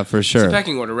doubled, yeah, for sure. It's a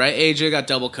pecking order, right? AJ got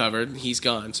double covered. He's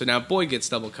gone. So now Boyd gets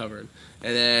double covered.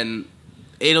 And then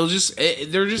they're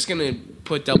just going to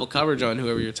put double coverage on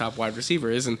whoever your top wide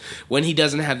receiver is. And when he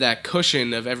doesn't have that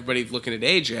cushion of everybody looking at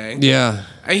AJ,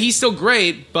 he's still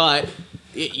great, but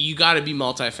you got to be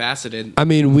multifaceted. I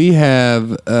mean, we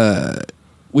have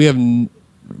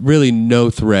really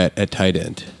no threat at tight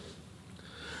end.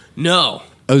 No.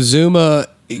 Ozuma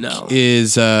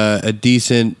is a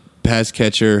decent pass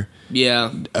catcher.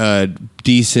 Yeah.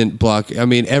 Decent block. I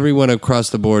mean, everyone across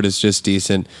the board is just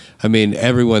decent. I mean,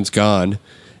 everyone's gone.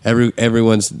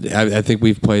 Everyone's. I think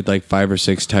we've played like 5 or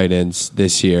 6 tight ends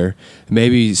this year.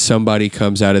 Maybe somebody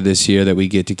comes out of this year that we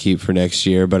get to keep for next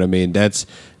year. But I mean, that's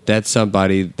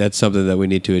something that we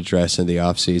need to address in the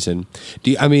offseason.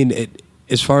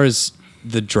 As far as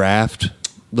the draft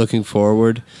looking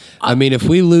forward, I mean, if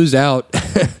we lose out,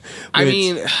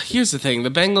 here's the thing: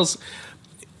 the Bengals.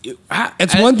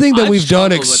 It's one thing that we've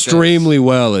done extremely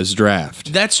well is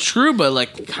draft. That's true, but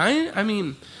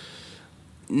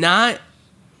not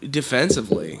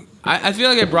defensively. I feel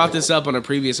like I brought this up on a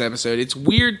previous episode. It's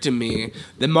weird to me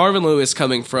that Marvin Lewis,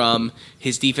 coming from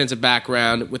his defensive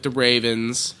background with the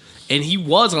Ravens, and he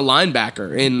was a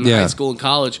linebacker in high school and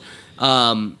college.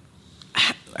 When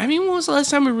was the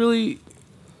last time we really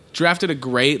drafted a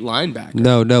great linebacker?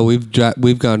 No,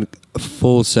 we've gone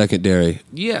full secondary.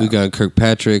 Yeah. We've gone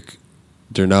Kirkpatrick,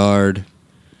 Dernard.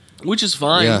 Which is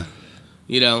fine.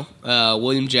 Yeah.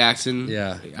 William Jackson,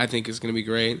 I think is going to be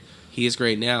great. He is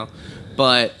great now.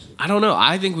 But I don't know.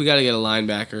 I think we got to get a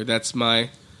linebacker. That's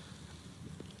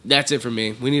it for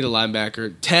me. We need a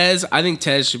linebacker. I think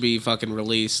Tez should be fucking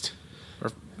released.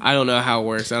 Or I don't know how it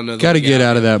works. I don't know. Got to get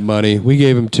out of that money. We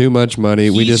gave him too much money.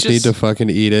 We just need to fucking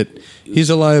eat it. He's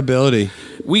a liability.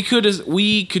 We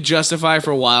could justify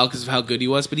for a while because of how good he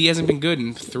was, but he hasn't been good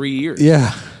in 3 years.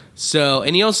 Yeah. So,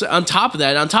 and he also, on top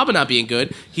of not being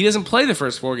good, he doesn't play the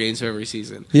first 4 games of every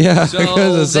season. Yeah. So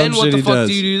then what the fuck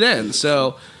do you do then?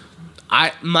 So,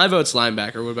 my vote's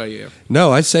linebacker. What about you?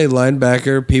 No, I say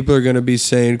linebacker. People are going to be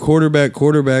saying quarterback,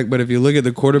 but if you look at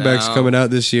the quarterbacks coming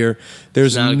out this year,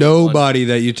 there's nobody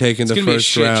that you take in the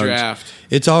first round. Draft.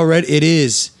 It's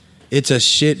a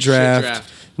shit draft.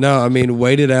 No, I mean,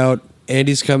 wait it out.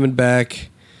 Andy's coming back.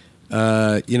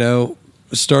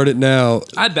 Start it now.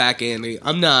 I'd back Andy.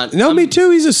 Me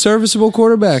too. He's a serviceable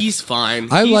quarterback. He's fine.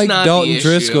 I like Dalton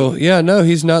Driscoll. Yeah, no,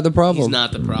 he's not the problem. He's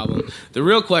not the problem. The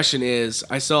real question is,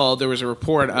 I saw there was a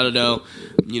report, I don't know,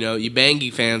 you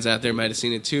Bangy fans out there might have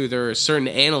seen it too. There are certain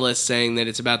analysts saying that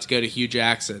it's about to go to Hugh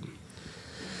Jackson.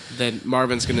 That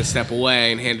Marvin's going to step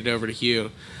away and hand it over to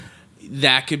Hugh.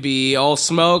 That could be all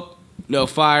smoke, no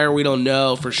fire. We don't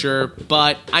know for sure.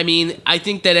 But, I mean, I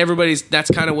think that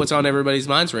that's kind of what's on everybody's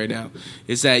minds right now,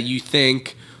 is that you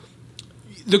think...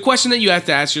 The question that you have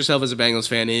to ask yourself as a Bengals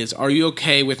fan is, are you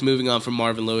okay with moving on from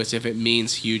Marvin Lewis if it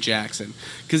means Hugh Jackson?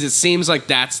 Because it seems like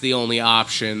that's the only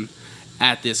option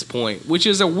at this point, which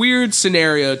is a weird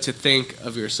scenario to think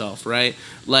of yourself, right?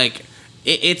 Like,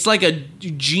 it's like a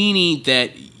genie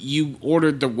that you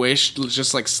ordered the wish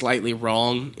just like slightly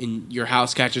wrong and your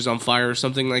house catches on fire or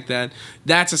something like that.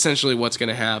 That's essentially what's going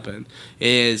to happen,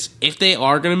 is if they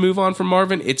are going to move on from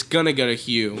Marvin, it's going to go to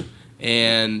Hugh.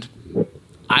 And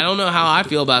I don't know how I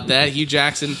feel about that. Hugh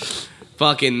Jackson,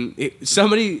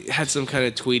 somebody had some kind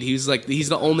of tweet. He was like, he's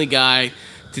the only guy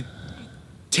to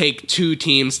take 2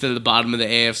 teams to the bottom of the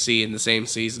AFC in the same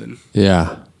season.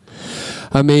 Yeah.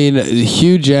 I mean,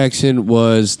 Hugh Jackson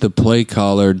was the play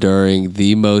caller during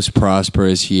the most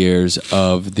prosperous years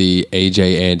of the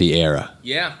A.J. Andy era.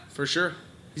 Yeah, for sure.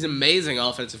 He's an amazing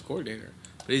offensive coordinator.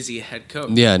 But is he a head coach?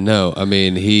 Yeah, no. I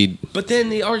mean, he... But then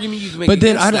the argument you can make... But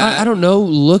then, I don't know.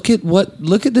 Look at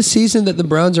the season that the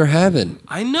Browns are having.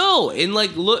 I know. And,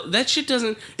 look, that shit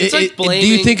doesn't... It's like blaming... Do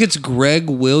you think it's Greg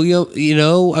Williams?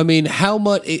 I mean, how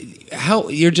much...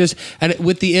 you're just... And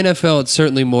with the NFL, it's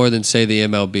certainly more than, say, the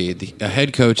MLB. A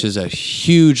head coach is a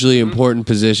hugely important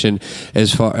position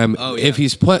as far... if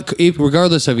he's...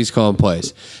 regardless of he's calling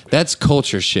plays. That's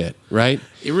culture shit, right?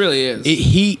 It really is.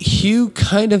 Hugh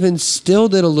kind of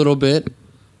instilled it a little bit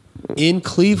in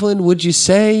Cleveland. Would you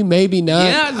say? Maybe not.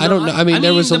 Yeah, I don't know. I mean,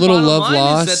 there was a little love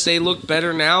lost. Is that they look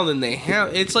better now than they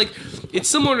have. It's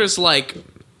similar to like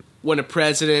when a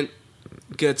president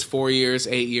gets 4 years,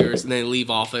 8 years, and they leave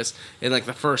office in like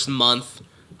the first month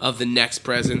of the next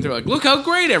president. They're like, look how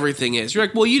great everything is. You're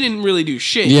like, well, you didn't really do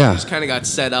shit. Yeah. You just kind of got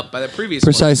set up by the previous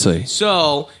Precisely. one.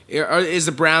 So is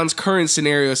the Browns' current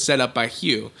scenario set up by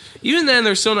Hugh? Even then,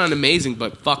 they're still not amazing,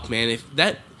 but fuck, man, if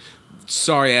that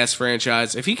sorry-ass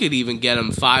franchise, if he could even get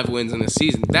them 5 wins in a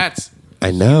season, that's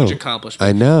a huge accomplishment.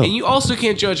 I know. And you also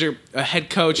can't judge a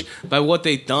head coach by what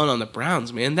they've done on the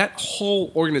Browns, man. That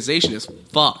whole organization is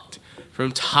fucked.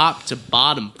 From top to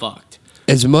bottom fucked.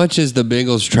 As much as the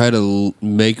Bengals try to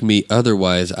make me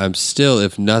otherwise, I'm still,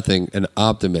 if nothing, an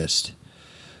optimist.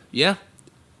 Yeah.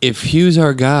 If Hugh's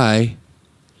our guy,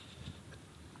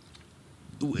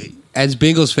 as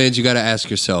Bengals fans, you got to ask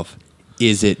yourself,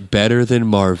 is it better than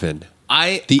Marvin?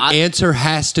 The answer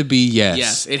has to be yes.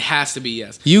 Yes, it has to be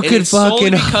yes. You could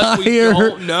fucking hire... We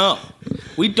don't know.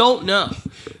 We don't know.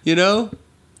 You know?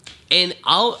 And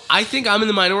I think I'm in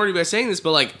the minority by saying this,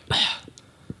 but like,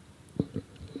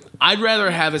 I'd rather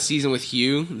have a season with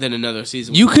Hugh than another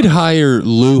season. You with could hire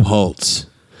Lou Holtz.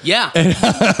 Yeah.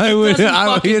 I would.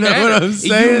 You know matter. what I'm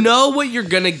saying? You know what you're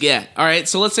gonna get. All right.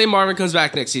 So let's say Marvin comes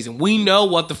back next season. We know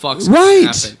what the fuck's Right.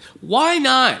 gonna happen. Why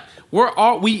not?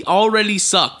 We already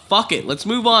suck. Fuck it. Let's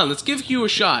move on. Let's give Hugh a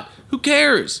shot. Who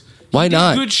cares? Why He did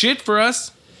not? Good shit for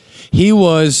us. We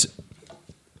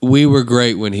were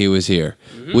great when he was here.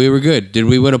 Mm-hmm. We were good. Did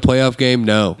we win a playoff game?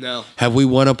 No. No. Have we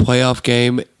won a playoff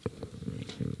game?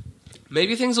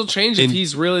 Maybe things will change if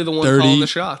he's really the one 30 calling the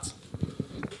shots.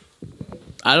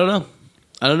 I don't know.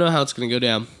 I don't know how it's going to go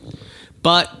down.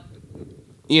 But,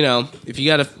 you know, if you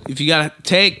gotta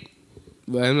take,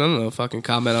 I don't know, fucking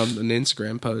comment on an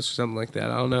Instagram post or something like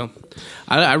that. I don't know.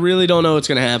 I really don't know what's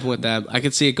going to happen with that. I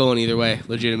could see it going either way,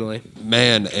 legitimately.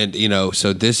 Man, and you know,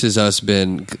 so this has us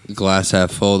been glass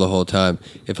half full the whole time.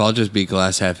 If I'll just be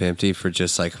glass half empty for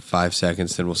just like 5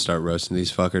 seconds, then we'll start roasting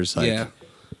these fuckers. Like, yeah.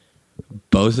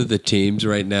 Both of the teams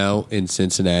right now in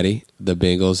Cincinnati, the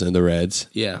Bengals and the Reds,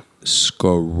 Yeah.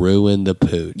 screwing the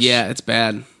pooch. Yeah, it's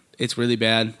bad. It's really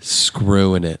bad.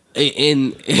 Screwing it.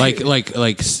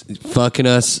 like fucking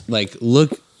us. Like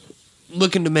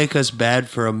looking to make us bad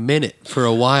for a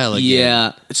while again.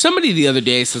 Yeah. Somebody the other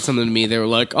day said something to me. They were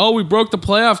like, "Oh, we broke the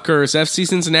playoff curse. FC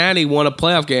Cincinnati won a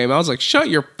playoff game." I was like, "Shut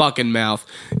your fucking mouth.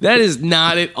 That is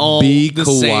not at all the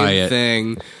same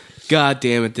thing." God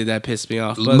damn it, did that piss me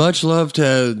off. But much love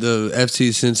to the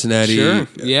FC Cincinnati. Sure.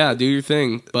 Yeah, do your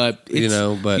thing. But you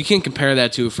can't compare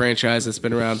that to a franchise that's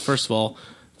been around, first of all,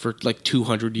 for like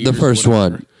 200 years. The first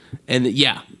one. And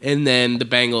and then the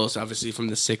Bengals, obviously from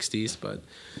the 60s. But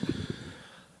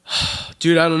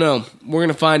dude, I don't know. We're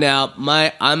gonna find out.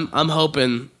 I'm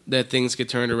hoping that things get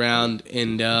turned around,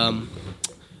 and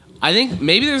I think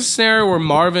maybe there's a scenario where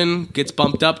Marvin gets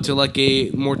bumped up to like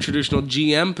a more traditional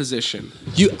GM position.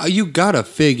 You gotta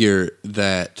figure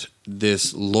that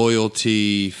this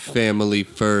loyalty, family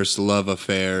first love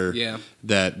affair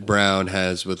that Brown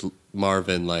has with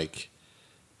Marvin, like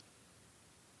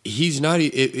he's not.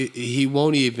 He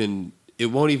won't even.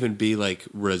 It won't even be like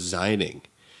resigning.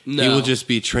 No. He will just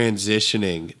be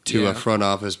transitioning to a front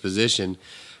office position.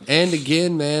 And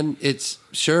again, man, it's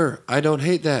sure I don't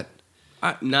hate that.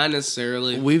 Not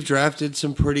necessarily. We've drafted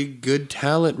some pretty good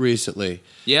talent recently.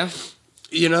 Yeah.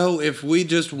 You know, if we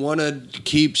just want to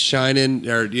keep shining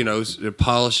or, you know,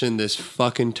 polishing this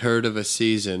fucking turd of a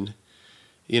season,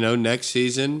 you know, next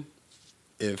season,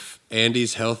 if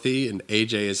Andy's healthy and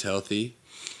AJ is healthy,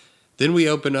 then we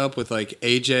open up with like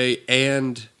AJ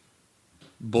and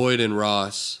Boyd and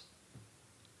Ross,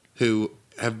 who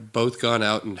have both gone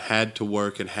out and had to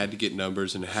work and had to get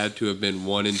numbers and had to have been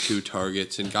 1 and 2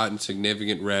 targets and gotten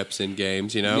significant reps in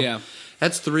games, you know? Yeah.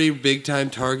 That's 3 big-time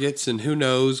targets, and who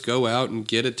knows, go out and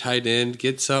get a tight end,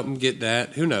 get something, get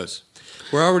that. Who knows?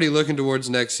 We're already looking towards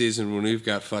next season when we've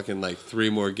got fucking like 3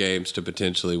 more games to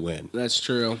potentially win. That's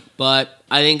true. But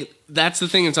I think that's the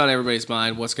thing that's on everybody's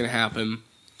mind, what's going to happen.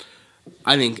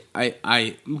 I think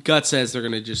gut says they're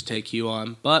going to just take Hugh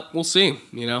on, but we'll see,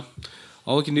 you know?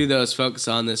 All we can do, though, is focus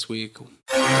on this week. The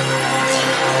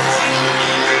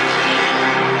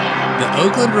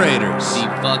Oakland Raiders. The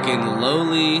fucking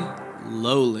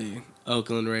lowly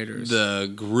Oakland Raiders.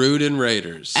 The Gruden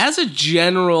Raiders. As a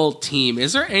general team,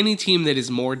 is there any team that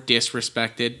is more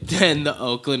disrespected than the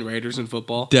Oakland Raiders in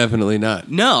football? Definitely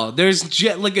not. No, there's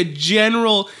like a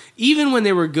general... Even when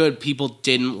they were good, people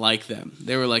didn't like them.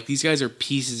 They were like, these guys are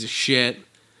pieces of shit.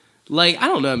 Like, I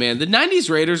don't know, man. The 90s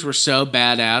Raiders were so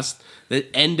badass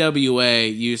that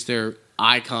NWA used their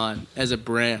icon as a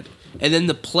brand. And then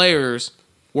the players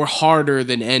were harder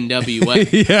than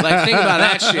NWA. Yeah. Like, think about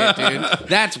that shit, dude.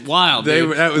 That's wild,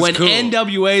 dude. That was when cool.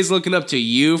 NWA's looking up to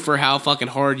you for how fucking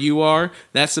hard you are,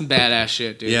 that's some badass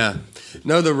shit, dude. Yeah.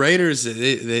 No, the Raiders,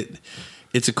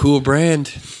 it's a cool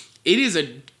brand. It is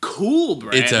a cool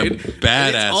brand. It's a badass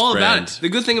it's all brand. about it. The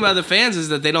good thing about the fans is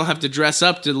that they don't have to dress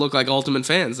up to look like Ultimate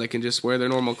fans. They can just wear their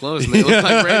normal clothes and they look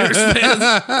like Raiders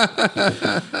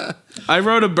fans. I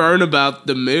wrote a burn about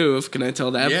the move. Can I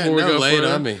tell that before we go lay further?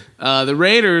 it on me. The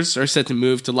Raiders are set to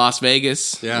move to Las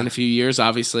Vegas in a few years,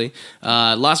 obviously.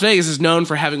 Las Vegas is known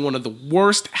for having one of the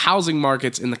worst housing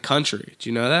markets in the country. Do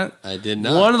you know that? I did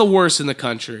not. One of the worst in the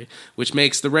country, which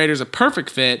makes the Raiders a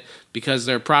perfect fit because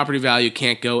their property value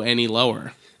can't go any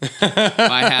lower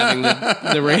by having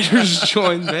the Raiders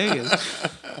join Vegas.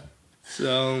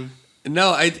 So,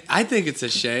 no, I think it's a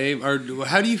shame. Or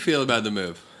how do you feel about the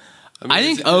move? I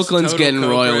think Oakland's getting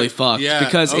royally fucked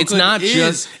because Oakland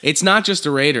it's not just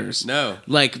the Raiders. No.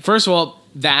 Like, first of all,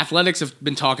 the Athletics have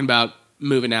been talking about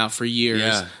moving out for years.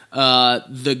 Yeah.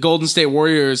 The Golden State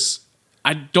Warriors,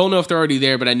 I don't know if they're already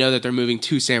there, but I know that they're moving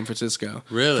to San Francisco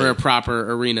for a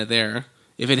proper arena there,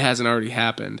 if it hasn't already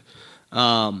happened.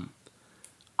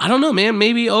 I don't know, man.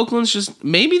 Maybe Oakland's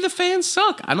maybe the fans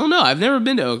suck. I don't know. I've never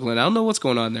been to Oakland. I don't know what's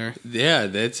going on there. Yeah,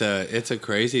 it's a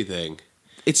crazy thing.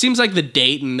 It seems like the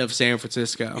Dayton of San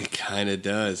Francisco. It kind of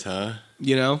does, huh?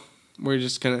 You know? We're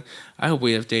just kind of... I hope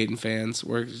we have Dayton fans.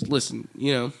 Listen,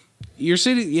 your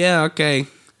city, yeah, okay.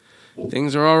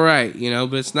 Things are all right,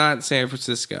 but it's not San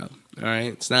Francisco, all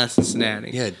right? It's not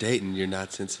Cincinnati. Yeah, Dayton, you're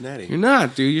not Cincinnati. You're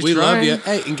not, dude. We love you.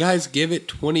 Hey, and guys, give it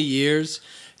 20 years,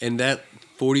 and that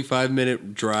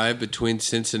 45-minute drive between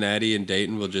Cincinnati and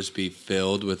Dayton will just be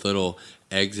filled with little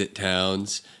exit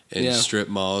towns and strip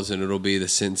malls, and it'll be the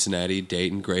Cincinnati,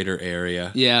 Dayton greater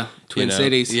area. Yeah, Twin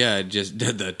Cities. Yeah, just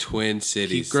the Twin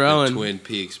Cities. Keep growing. The Twin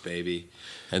Peaks, baby.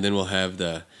 And then we'll have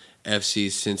the FC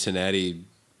Cincinnati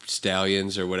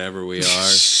Stallions or whatever we are,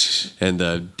 and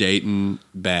the Dayton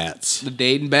Bats. The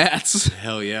Dayton Bats.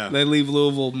 Hell yeah. They leave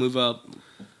Louisville, move up.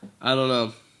 I don't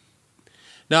know.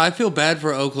 No, I feel bad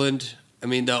for Oakland. I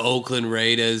mean, the Oakland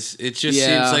Raiders. It just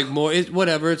seems like more.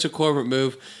 Whatever. It's a corporate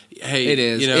move. Hey, it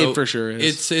is. It for sure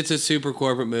is. It's a super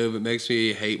corporate move. It makes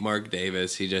me hate Mark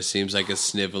Davis. He just seems like a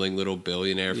sniveling little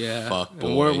billionaire fuck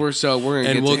boy. We're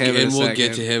gonna get to him in a second. We'll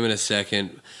get to him in a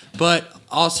second. But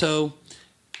also,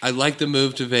 I like the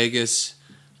move to Vegas.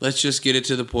 Let's just get it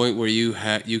to the point where you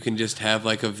can just have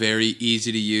like a very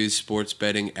easy to use sports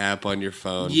betting app on your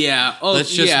phone. Yeah.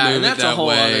 Let's just move and that's it that a whole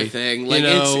way. other thing. Like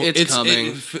it's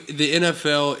coming. The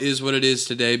NFL is what it is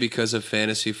today because of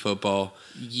fantasy football.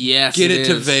 Yes, get it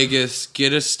to Vegas.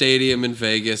 Get a stadium in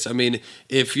Vegas. I mean,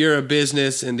 if you're a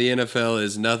business and the NFL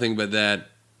is nothing but that,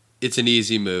 it's an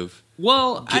easy move.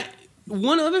 Well,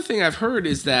 one other thing I've heard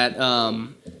is that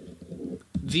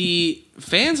the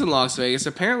fans in Las Vegas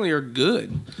apparently are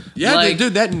good. Yeah,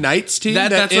 dude, that Knights team, that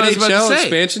that's what I was about to NHL say.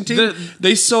 expansion team,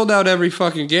 they sold out every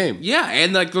fucking game. Yeah,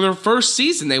 and like their first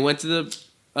season, they went to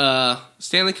the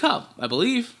Stanley Cup, I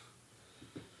believe.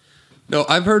 No,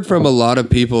 I've heard from a lot of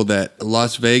people that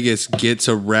Las Vegas gets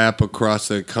a rap across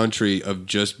the country of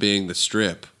just being the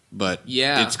Strip, but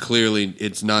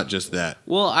it's not just that.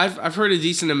 Well, I've heard a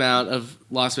decent amount of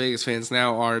Las Vegas fans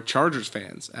now are Chargers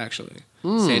fans, actually.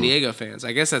 San Diego fans.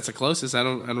 I guess that's the closest. I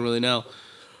don't really know.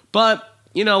 But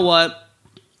you know what?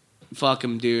 Fuck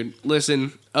them, dude.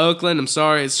 Listen, Oakland, I'm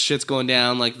sorry shit's going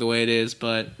down like the way it is,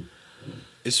 but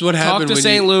it's what happened. Talk to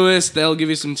St. Louis. They'll give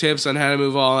you some tips on how to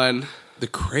move on. The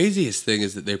craziest thing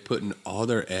is that they're putting all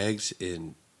their eggs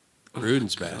in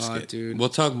Gruden's basket. Dude. We'll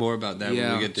talk more about that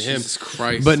when we get to him. Jesus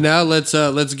Christ. But now let's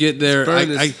get there.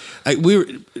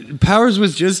 Powers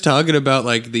was just talking about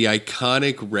like the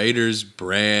iconic Raiders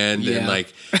brand and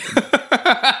like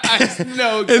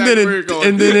no, and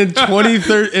then in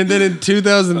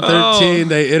 2013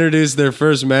 they introduced their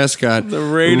first mascot, the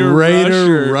Raider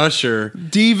Rusher.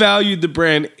 Devalued the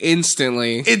brand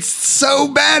instantly. It's so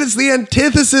bad. It's the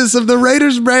antithesis of the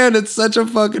Raiders brand. It's such a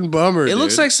fucking bummer. It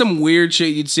looks like some weird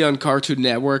shit you'd see on Cartoon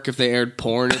Network if they aired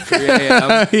porn at 3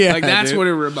 a.m. Yeah, like that's what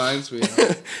it reminds me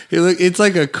of. It's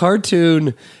like a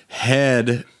cartoon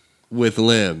head with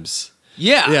limbs.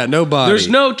 Yeah, no body. There's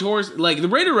no torso. Like the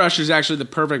Raider Rusher is actually the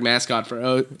perfect mascot for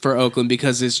Oakland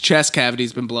because his chest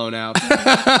cavity's been blown out.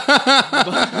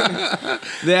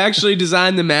 They actually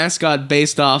designed the mascot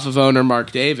based off of owner Mark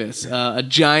Davis, a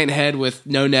giant head with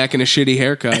no neck and a shitty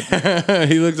haircut.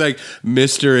 He looks like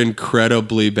Mr.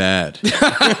 Incredibly Bad.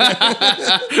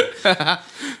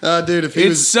 Dude, if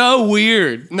it's so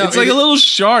weird. No, it's like a little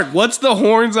shark. What's the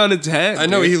horns on its head? I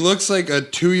know, dude? He looks like a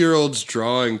 2-year-old's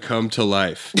drawing come to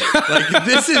life. Like,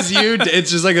 this is you. It's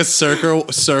just like a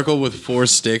circle with 4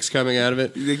 sticks coming out of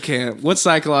it. They can't. What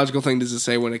psychological thing does it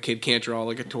say when a kid can't draw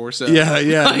like a torso? Yeah.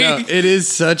 No, it is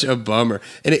such a bummer.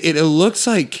 And it looks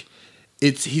like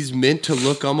he's meant to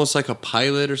look almost like a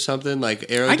pilot or something, like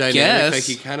aerodynamic. Like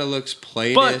he kind of looks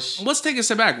plainish. But let's take a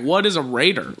step back. What is a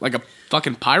raider? Like a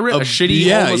fucking pirate? A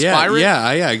shitty homeless pirate?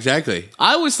 Yeah, exactly.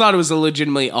 I always thought it was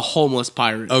legitimately a homeless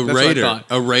pirate. A raider.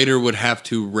 A raider would have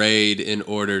to raid in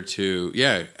order to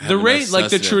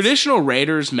the traditional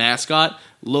Raiders mascot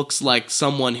looks like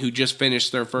someone who just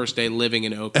finished their first day living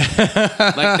in Oakland.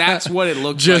 Like that's what it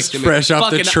looks just like. Just fresh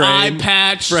off the train. Eye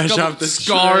patch, fresh off the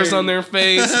scars train. on their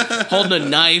face, holding a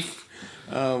knife.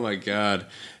 Oh my god.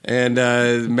 And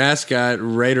mascot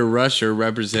Raider Rusher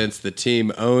represents the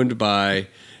team owned by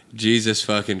Jesus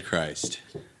fucking Christ.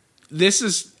 This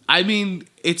is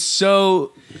it's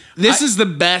so. This is the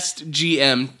best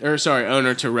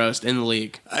owner to roast in the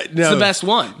league. It's the best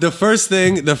one. The first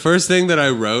thing that I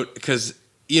wrote, because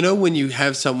You know when you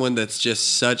have someone that's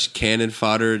just such cannon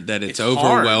fodder that it's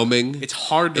overwhelming? Hard. It's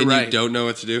hard to and write. You don't know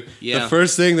what to do? Yeah. The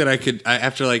first thing that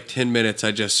after like 10 minutes,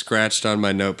 I just scratched on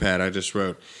my notepad. I just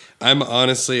wrote, I'm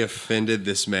honestly offended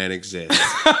this man exists.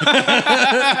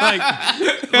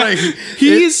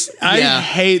 I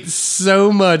hate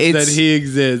so much that he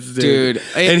exists, dude.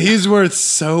 And he's worth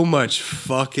so much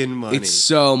fucking money. It's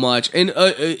so much. And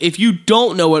if you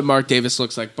don't know what Mark Davis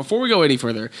looks like, before we go any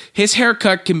further, his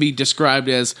haircut can be described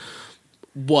as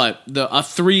a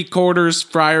 3/4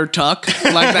 Friar Tuck.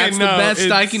 Like that's the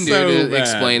best I can do to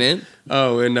explain it.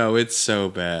 Oh, no, it's so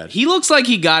bad. He looks like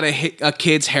he got a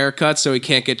kid's haircut so he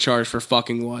can't get charged for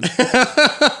fucking one.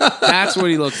 That's what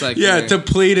he looks like. Yeah, to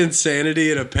plead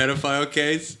insanity in a pedophile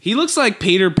case. He looks like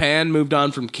Peter Pan moved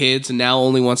on from kids and now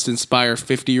only wants to inspire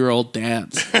 50-year-old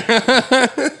dads.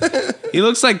 He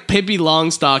looks like Pippi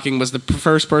Longstocking was the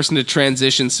first person to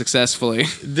transition successfully.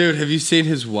 Dude, have you seen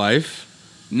his wife?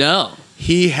 No.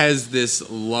 He has this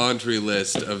laundry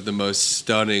list of the most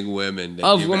stunning women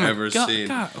that you've ever seen.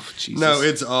 God. Oh, Jesus. No,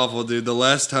 it's awful, dude. The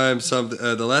last time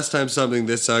something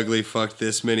this ugly fucked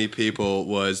this many people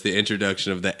was the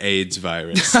introduction of the AIDS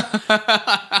virus.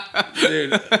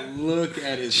 Dude, look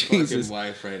at his fucking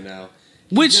wife right now.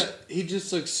 He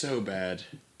just looks so bad.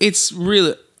 It's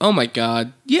really... Oh my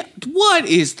God. Yeah. What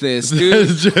is this,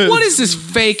 dude? What is this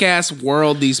fake ass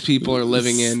world these people are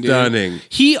living in, dude? Stunning.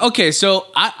 So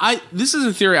this is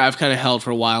a theory I've kind of held for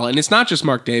a while, and it's not just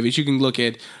Mark Davis. You can look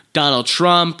at Donald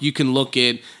Trump. You can look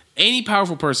at any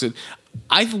powerful person.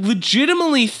 I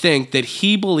legitimately think that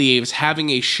he believes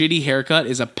having a shitty haircut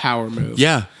is a power move.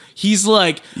 Yeah. He's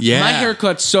like, my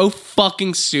haircut's so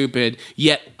fucking stupid,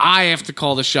 yet I have to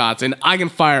call the shots, and I can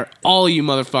fire all you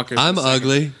motherfuckers. I'm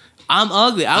ugly. I'm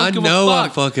ugly. I don't give a fuck.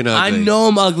 I'm fucking ugly. I know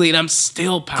I'm ugly, and I'm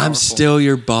still powerful. I'm still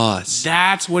your boss.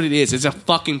 That's what it is. It's a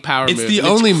fucking power move. It's the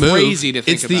only move. Crazy to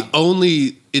think about.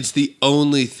 It's the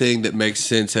only thing that makes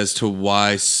sense as to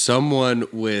why someone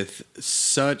with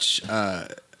such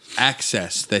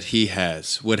access that he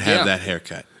has would have that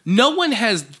haircut. No one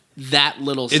has that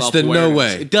little self-awareness. It's the no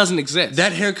way. It doesn't exist.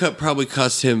 That haircut probably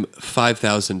cost him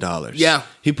 $5,000. Yeah.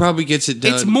 He probably gets it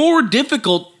done. It's more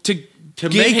difficult to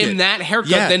give him that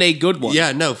haircut than a good one.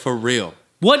 Yeah, no, for real.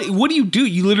 What do?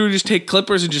 You literally just take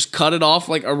clippers and just cut it off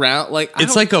like around like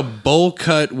it's like a bowl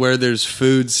cut where there's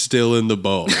food still in the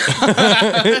bowl.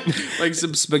 Like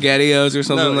some SpaghettiOs or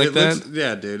something like that.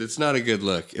 Yeah, dude, it's not a good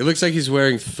look. It looks like he's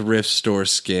wearing thrift store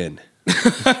skin.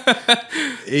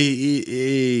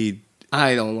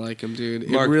 I don't like him, dude.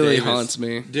 Mark it really Davis. haunts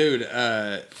me. Dude,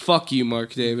 fuck you,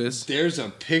 Mark Davis. There's a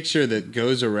picture that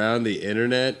goes around the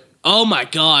internet. Oh my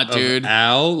God, dude!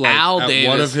 Al Davis.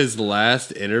 One of his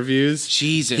last interviews.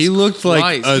 Jesus, he looked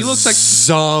like he looks like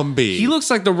zombie. He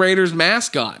looks like the Raiders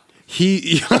mascot.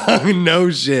 No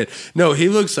shit. No, he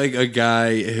looks like a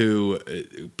guy who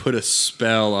put a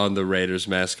spell on the Raiders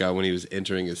mascot when he was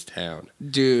entering his town.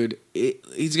 Dude,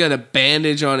 he's got a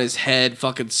bandage on his head,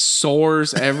 fucking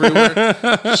sores everywhere.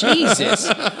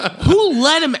 Jesus. Who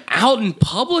let him out in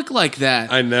public like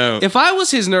that? I know. If I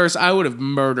was his nurse, I would have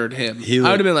murdered him. I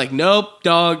would have been like, nope,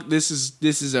 dog, this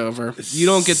is over. You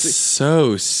don't get to...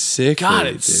 So sick. God,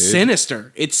 it's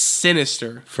sinister. It's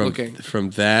sinister looking. From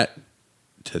that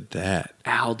to that.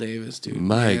 Al Davis, dude.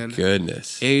 My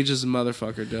goodness. Age is a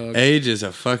motherfucker, dog. Age is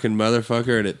a fucking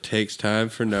motherfucker, and it takes time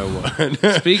for no one.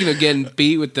 Speaking of getting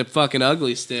beat with the fucking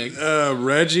ugly stick.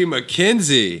 Reggie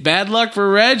McKenzie. Bad luck for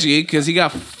Reggie, because he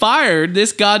got fired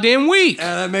this goddamn week.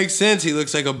 That makes sense. He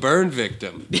looks like a burn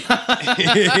victim. he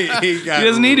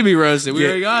doesn't need to be roasted. We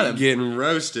already got him. Getting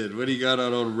roasted. What do you got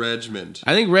on old Regiment?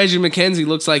 I think Reggie McKenzie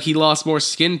looks like he lost more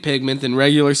skin pigment than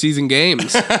regular season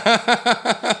games.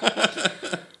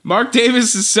 Mark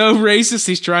Davis is so racist,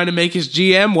 he's trying to make his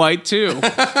GM white, too.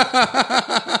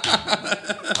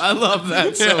 I love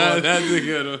that so much. That's a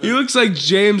good one. He looks like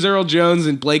James Earl Jones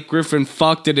and Blake Griffin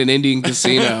fucked at an Indian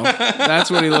casino.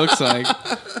 That's what he looks like.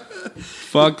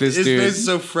 Fuck this dude. His face is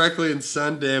so freckly and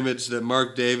sun damaged that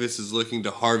Mark Davis is looking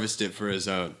to harvest it for his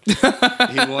own.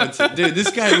 He wants it. Dude, this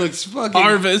guy looks fucking...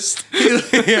 Harvest.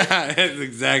 Yeah,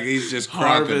 exactly. He's just cropping.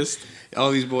 Harvest.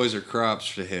 All these boys are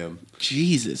crops to him.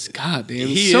 Jesus, God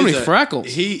damn, so many freckles.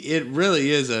 It really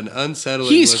is an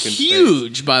unsettling He's looking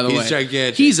huge, face. by the way. He's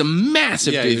gigantic. He's a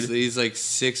massive dude. He's like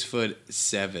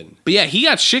 6'7". But yeah, he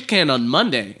got shit canned on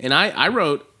Monday, and I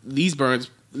wrote these burns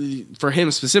for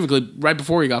him specifically right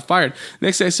before he got fired.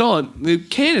 Next day I saw it, they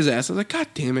canned his ass. I was like, God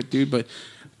damn it, dude. But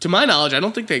to my knowledge, I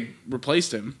don't think they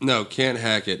replaced him. No, can't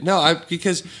hack it. No,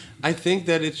 because I think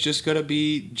that it's just going to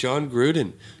be John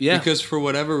Gruden. Yeah. Because for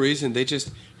whatever reason, they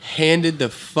just handed the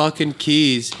fucking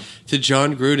keys to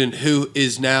John Gruden, who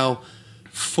is now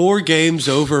 4 games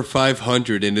over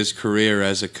 500 in his career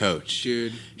as a coach.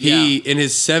 Dude. In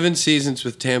his 7 seasons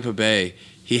with Tampa Bay,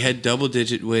 he had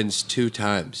double-digit wins 2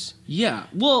 times. Yeah.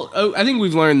 Well, I think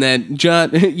we've learned that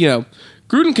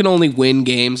Gruden can only win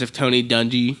games if Tony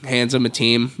Dungy hands him a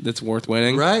team that's worth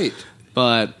winning. Right.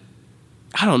 But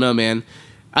I don't know, man.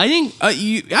 I think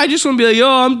I just want to be like, yo,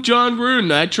 I'm John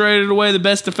Gruden. I traded away the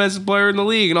best defensive player in the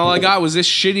league, and all I got was this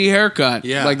shitty haircut.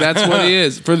 Yeah. Like, that's what he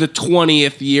is for the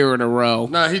 20th year in a row.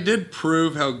 No, he did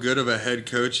prove how good of a head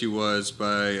coach he was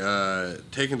by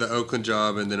taking the Oakland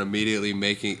job and then immediately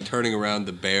turning around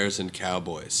the Bears and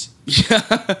Cowboys.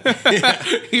 Yeah.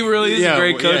 He really is a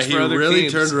great coach for other teams. He really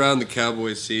turned around the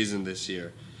Cowboys season this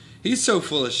year. He's so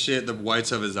full of shit, the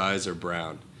whites of his eyes are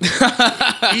brown.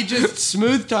 He just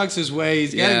smooth talks his way.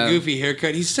 He's got a goofy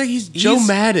haircut. He's Joe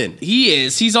Madden. He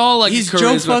is. He's all like he's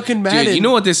Joe fucking Madden. Dude, you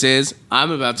know what this is?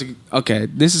 I'm about to. Okay,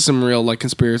 this is some real like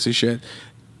conspiracy shit.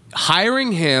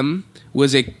 Hiring him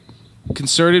was a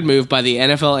concerted move by the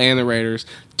NFL and the Raiders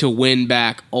to win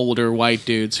back older white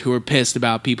dudes who were pissed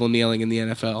about people kneeling in the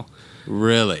NFL.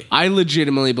 Really? I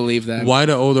legitimately believe that. Why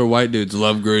do older white dudes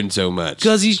love Gruden so much?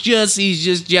 Because he's just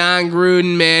John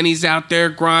Gruden, man. He's out there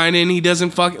grinding. He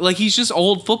doesn't he's just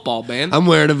old football, man. I'm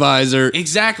wearing a visor.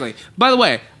 Exactly. By the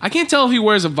way, I can't tell if he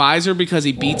wears a visor because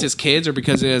he beats his kids or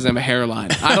because he doesn't have a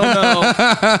hairline. I don't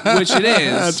know which it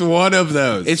is. That's one of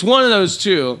those. It's one of those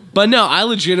two. But no, I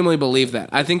legitimately believe that.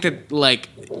 I think that the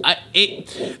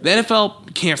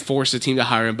NFL can't force a team to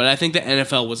hire him, but I think the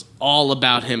NFL was all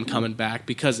about him coming back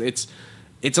because it's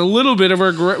a little bit of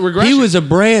a regression. He was a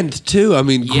brand too. I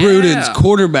mean, Gruden's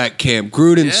quarterback camp,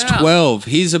 Gruden's 12.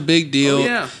 He's a big deal. Oh,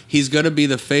 yeah. He's going to be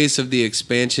the face of the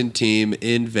expansion team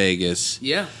in Vegas.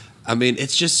 Yeah. I mean,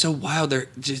 it's just so wild.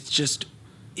 It's just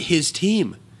his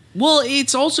team. Well,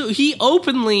 it's also he's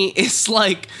openly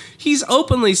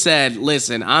said,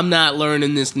 listen, I'm not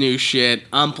learning this new shit.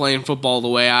 I'm playing football the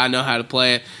way I know how to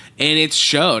play it. And it's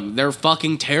shown. They're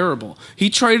fucking terrible.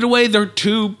 He traded away their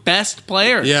 2 best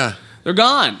players. Yeah. They're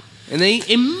gone. And they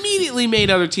immediately made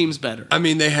other teams better. I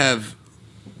mean,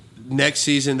 next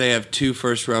season they have 2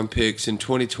 first-round picks. In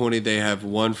 2020 they have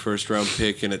 1 first-round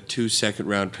pick and 2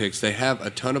 second-round picks. They have a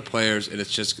ton of players, and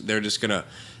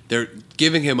they're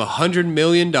giving him $100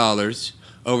 million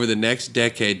over the next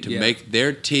decade to make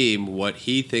their team what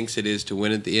he thinks it is to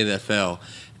win at the NFL.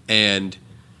 And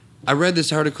I read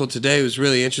this article today. It was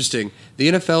really interesting. The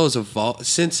NFL has evolved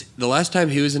since the last time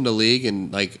he was in the league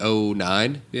in like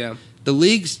 2009. Yeah. The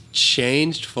league's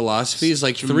changed philosophies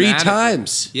like 3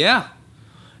 times. Yeah.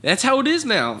 That's how it is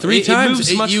now. 3 times.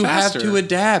 It moves much you faster. have to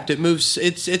adapt. It moves.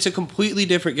 It's a completely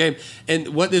different game. And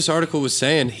what this article was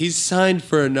saying, he's signed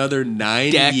for another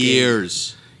 9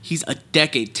 years. He's a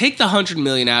decade. Take the $100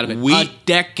 million out of it. A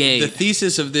decade. The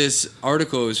thesis of this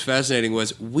article was fascinating.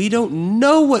 Was we don't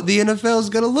know what the NFL is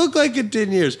going to look like in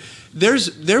 10 years.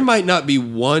 There might not be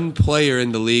one player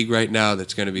in the league right now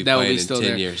that's going to be playing in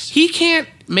 10 years. He can't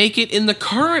make it in the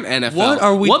current NFL. What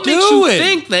are we doing? What makes you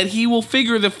think that he will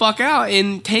figure the fuck out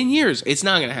in 10 years? It's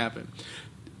not going to happen.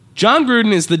 John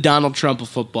Gruden is the Donald Trump of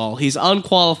football. He's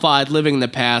unqualified, living in the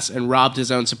past, and robbed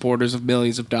his own supporters of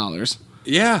millions of dollars.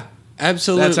 Yeah.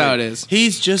 Absolutely. That's how it is.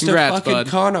 He's just a fucking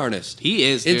con artist. He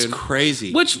is, dude. It's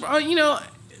crazy. Which,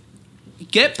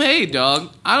 get paid, dog.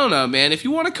 I don't know, man. If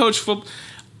you want to coach football,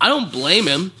 I don't blame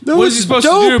him. No, what is he supposed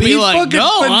to do? Be like,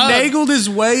 finagled his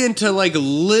way into like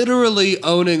literally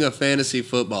owning a fantasy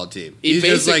football team. He's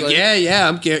just like,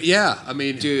 I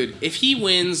mean, dude, if he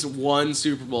wins 1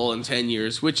 Super Bowl in 10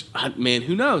 years, which, man,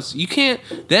 who knows? You can't.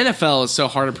 The NFL is so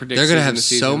hard to predict. They're gonna have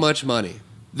so much money.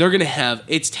 They're going to have,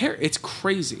 it's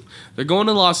crazy. They're going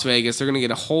to Las Vegas. They're going to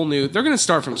get they're going to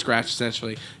start from scratch,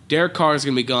 essentially. Derek Carr is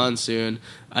going to be gone soon.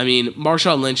 I mean,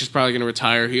 Marshawn Lynch is probably going to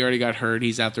retire. He already got hurt.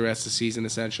 He's out the rest of the season,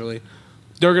 essentially.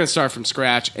 They're going to start from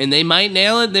scratch, and they might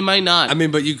nail it. They might not. I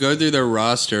mean, but you go through their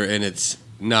roster, and it's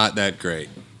not that great.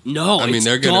 No, I mean,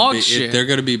 they're going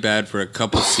to be bad for a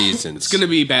couple seasons. It's going to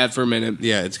be bad for a minute.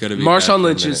 Yeah, it's going to be Marshawn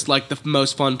Lynch is like the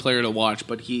most fun player to watch,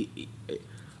 but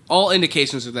all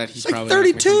indications are that he's like probably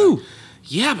 32.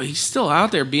 Yeah, but he's still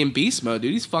out there being beast mode,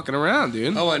 dude. He's fucking around,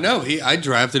 dude. Oh, I know. I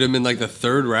drafted him in like the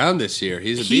 3rd round this year.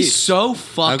 He's a beast. He's so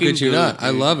fucking How could you good, not? dude.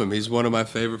 I love him. He's one of my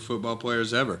favorite football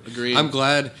players ever. Agreed. I'm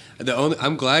glad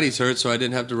he's hurt, so I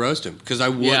didn't have to roast him because I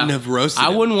wouldn't have roasted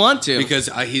him. I wouldn't want to because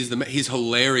he's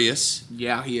hilarious.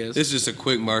 Yeah, he is. This is just a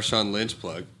quick Marshawn Lynch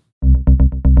plug.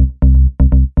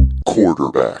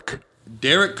 Quarterback.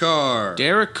 Derek Carr.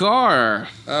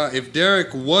 If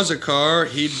Derek was a car,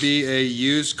 he'd be a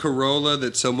used Corolla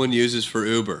that someone uses for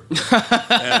Uber.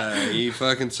 He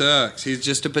fucking sucks. He's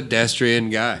just a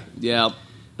pedestrian guy. Yeah.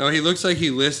 No, he looks like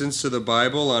he listens to the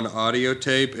Bible on audio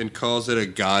tape and calls it a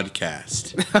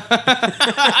Godcast.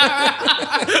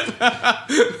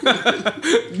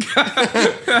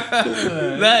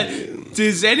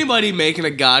 Is anybody making a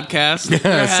Godcast?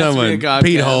 There has to be Someone. a Godcast.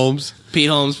 Pete Holmes. Pete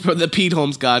Holmes. The Pete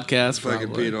Holmes Godcast. Fucking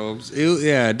probably. Pete Holmes.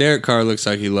 Yeah, Derek Carr looks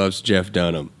like he loves Jeff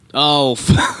Dunham. Oh,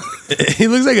 He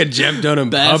looks like a Jeff Dunham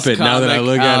best puppet now that I comic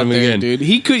look at out him there, again. dude.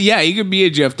 He could be a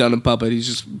Jeff Dunham puppet. He's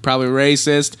just probably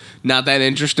racist, not that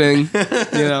interesting,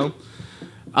 you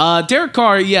know. Derek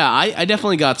Carr, yeah, I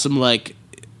definitely got some like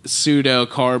pseudo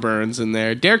car burns in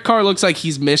there. Derek Carr looks like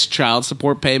he's missed child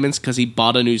support payments because he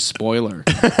bought a new spoiler.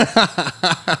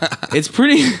 It's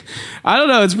pretty, I don't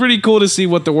know, it's pretty cool to see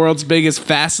what the world's biggest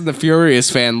Fast and the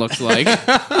Furious fan looks like.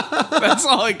 That's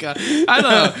all I got. I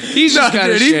don't know. He's just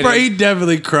kind of shitty. He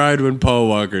definitely cried when Paul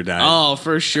Walker died. Oh,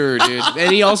 for sure, dude.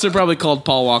 And he also probably called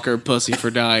Paul Walker a pussy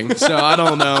for dying. So I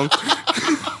don't know.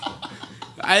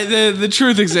 The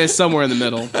truth exists somewhere in the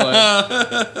middle.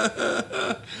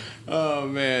 But. Oh,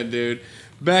 man, dude.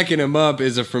 Backing him up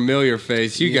is a familiar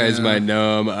face. You guys might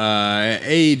know him.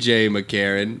 AJ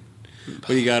McCarron. What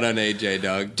do you got on AJ,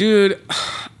 dog? Dude,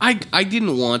 I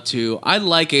didn't want to. I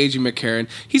like AJ McCarron.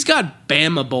 He's got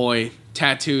Bama Boy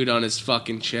tattooed on his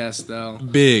fucking chest, though.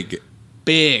 Big.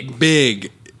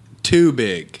 Too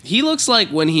big. He looks like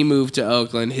when he moved to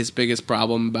Oakland, his biggest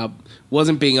problem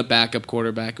wasn't being a backup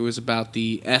quarterback. It was about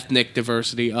the ethnic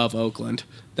diversity of Oakland.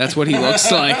 That's what he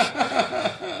looks like.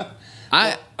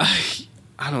 I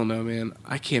don't know, man.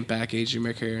 I can't back AJ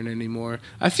McCarron anymore.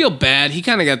 I feel bad. He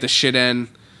kind of got the shit end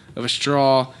of a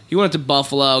straw. He went to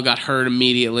Buffalo, got hurt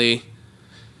immediately.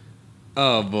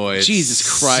 Oh, boy.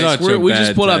 Jesus Christ. We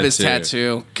just pulled up his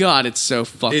tattoo. God, it's so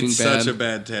fucking bad. It's such a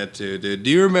bad tattoo, dude. Do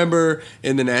you remember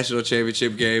in the national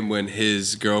championship game when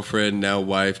his girlfriend, now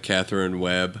wife, Catherine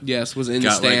Webb, was in the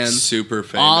got stands, like super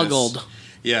famous? Ogled.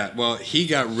 Yeah, well, he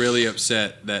got really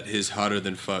upset that his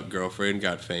hotter-than-fuck girlfriend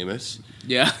got famous.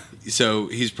 Yeah. So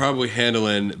he's probably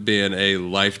handling being a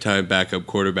lifetime backup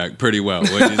quarterback pretty well,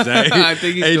 wouldn't you say? I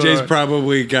think he's AJ's doing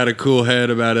probably got a cool head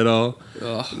about it all.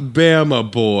 Ugh.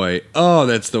 Bama Boy. Oh,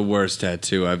 that's the worst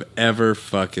tattoo I've ever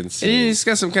fucking seen. And he's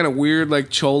got some kind of weird, like,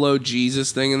 Cholo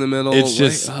Jesus thing in the middle. It's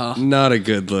just not a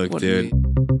good look, dude.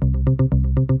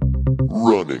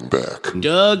 Running back.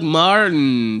 Doug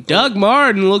Martin. Doug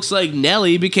Martin looks like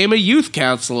Nelly became a youth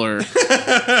counselor.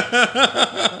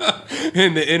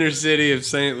 In the inner city of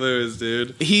St. Louis,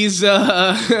 dude. He's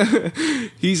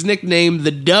nicknamed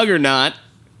the Duggernaut,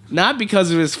 not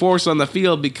because of his force on the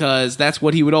field, because that's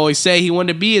what he would always say he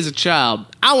wanted to be as a child.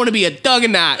 I want to be a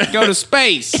Duggernaut, go to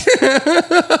space.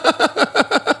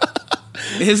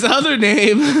 His other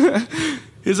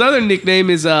nickname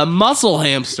is Muscle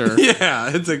Hamster.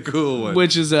 Yeah, it's a cool one.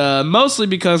 Which is mostly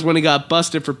because when he got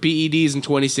busted for PEDs in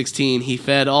 2016, he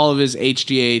fed all of his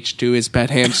HGH to his pet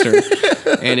hamster,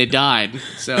 and it died.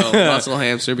 So Muscle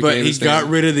Hamster became his But he got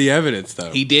rid of the evidence,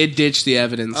 though. He did ditch the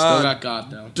evidence. Still got caught,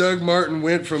 though. Doug Martin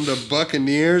went from the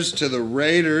Buccaneers to the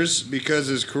Raiders because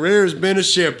his career has been a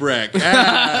shipwreck.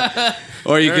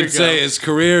 Or you could say his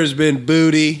career has been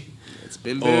booty.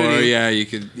 Or you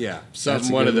could,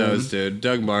 one of those, dude.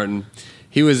 Doug Martin,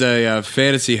 he was a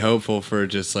fantasy hopeful for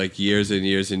just like years and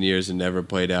years and years and never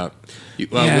played out. You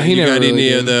got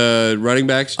any of the running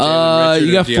backs?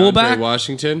 You got fullback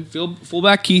Washington,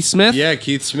 fullback Keith Smith. Yeah,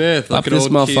 Keith Smith. Look at this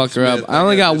motherfucker up. I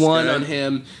only got one on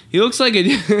him. He looks like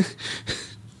a.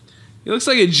 He looks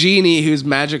like a genie whose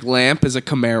magic lamp is a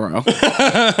Camaro.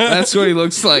 That's what he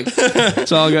looks like.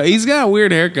 That's all I got. He's got a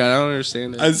weird haircut. I don't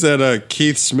understand it. I said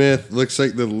Keith Smith looks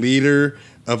like the leader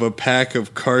of a pack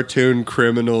of cartoon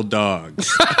criminal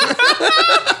dogs.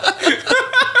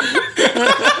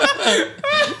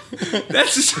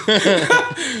 That's just,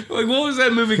 like, what was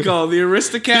that movie called? The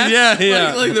Aristocats?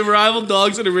 Yeah. Like the rival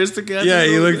dogs and Aristocats? Yeah,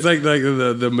 he looks like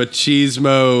the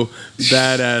machismo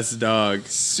badass dog.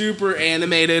 Super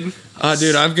animated.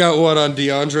 Dude, I've got one on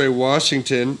DeAndre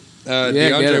Washington.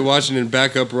 DeAndre Washington,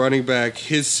 backup running back.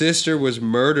 His sister was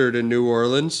murdered in New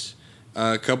Orleans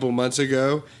a couple months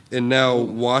ago, and now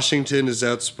Washington is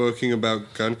outspoken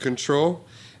about gun control.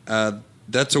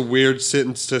 That's a weird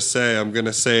sentence to say. I'm going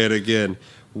to say it again.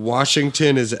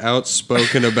 Washington is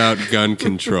outspoken about gun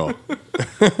control.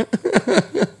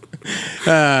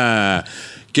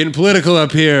 Getting political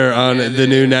up here on the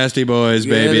new Nasty Boys,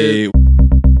 baby.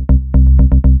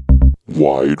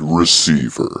 Wide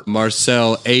receiver.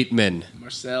 Marcel Aitman. I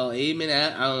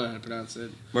don't know how to pronounce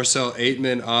it. Marcel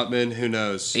Aitman, Ottman, who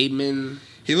knows? Aitman.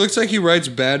 He looks like he writes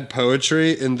bad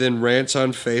poetry and then rants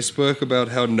on Facebook about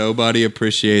how nobody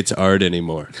appreciates art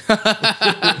anymore.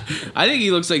 I think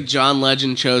he looks like John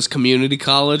Legend chose community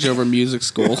college over music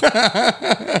school.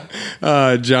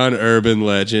 John Urban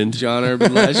Legend. John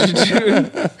Urban Legend,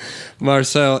 dude.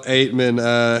 Marcel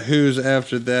Aitman. Who's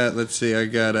after that? Let's see. I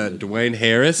got Dwayne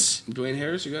Harris. Dwayne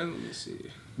Harris, you got him? Let me see.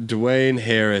 Dwayne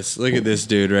Harris. Look at this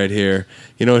dude right here.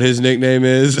 You know what his nickname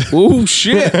is? Oh,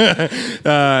 shit.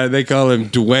 They call him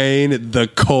Dwayne the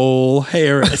Cole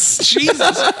Harris.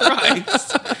 Jesus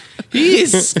Christ. He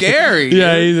is scary.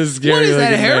 Yeah, he's a scary What is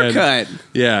that looking haircut? man.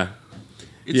 Yeah.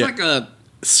 It's like a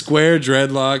square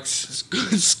dreadlocks.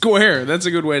 Square. That's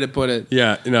a good way to put it.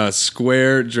 Yeah,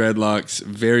 square dreadlocks,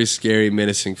 very scary,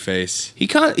 menacing face.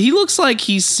 He looks like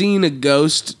he's seen a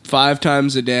ghost 5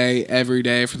 times a day, every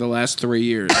day for the last 3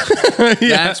 years. Yeah.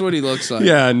 That's what he looks like.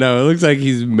 Yeah, no, it looks like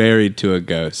he's married to a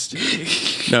ghost.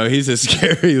 No, he's a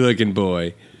scary looking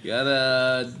boy. You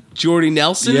got Jordy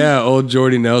Nelson? Yeah, old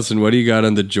Jordy Nelson. What do you got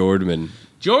on the Jordman?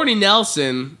 Jordy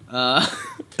Nelson,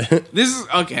 this is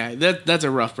okay. That's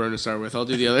a rough burn to start with. I'll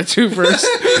do the other two first.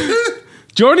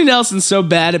 Jordy Nelson's so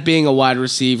bad at being a wide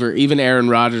receiver, even Aaron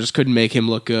Rodgers couldn't make him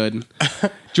look good.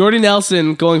 Jordy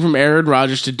Nelson going from Aaron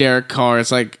Rodgers to Derek Carr,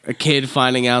 it's like a kid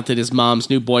finding out that his mom's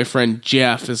new boyfriend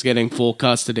Jeff is getting full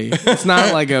custody. It's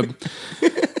not like a.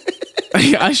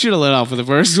 I should have let off with the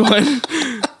first one.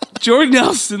 Jordy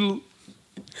Nelson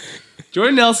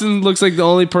looks like the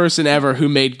only person ever who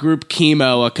made group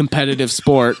chemo a competitive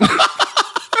sport.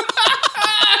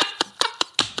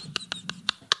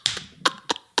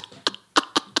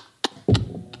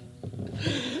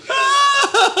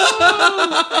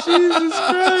 Jesus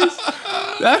Christ.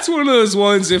 That's one of those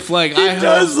ones if like It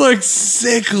does look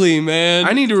sickly, man.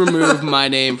 I need to remove my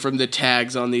name from the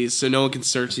tags on these so no one can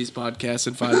search these podcasts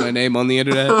and find my name on the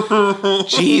internet.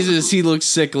 Jesus, he looks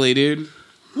sickly, dude.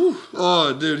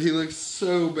 Oh, dude, he looks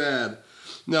so bad.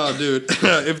 No, dude,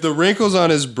 if the wrinkles on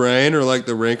his brain are like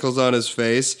the wrinkles on his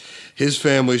face, his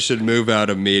family should move out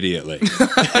immediately.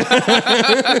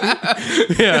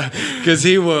 Yeah, because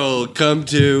he will come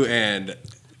to and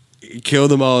kill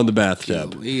them all in the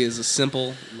bathtub. He is a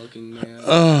simple looking man.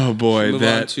 Oh, boy,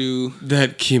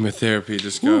 that chemotherapy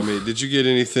just got me. Did you get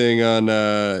anything on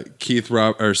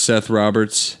Seth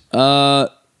Roberts?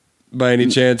 By any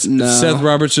chance? No. Seth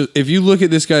Roberts, if you look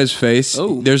at this guy's face,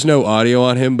 there's no audio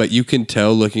on him, but you can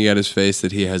tell looking at his face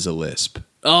that he has a lisp.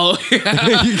 Oh,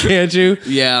 yeah. Can't you?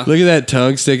 Yeah. Look at that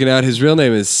tongue sticking out. His real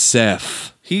name is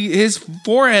Seth. His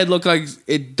forehead looked like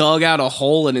it dug out a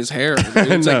hole in his hair.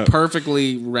 It's No. like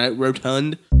perfectly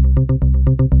rotund.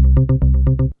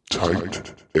 Tight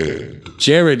end.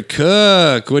 Jared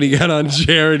Cook. What do you got on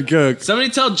Jared Cook? Somebody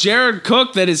tell Jared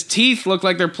Cook that his teeth look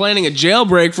like they're planning a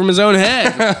jailbreak from his own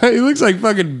head. He looks like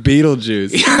fucking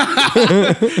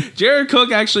Beetlejuice. Jared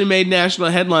Cook actually made national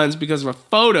headlines because of a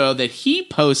photo that he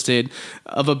posted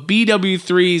of a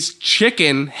BW3's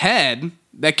chicken head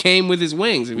that came with his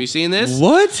wings. Have you seen this?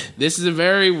 What? This is a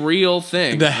very real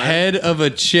thing. The head of a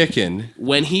chicken.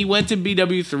 When he went to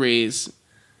BW3's,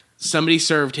 somebody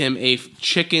served him a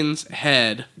chicken's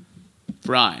head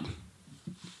fried.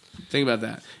 Think about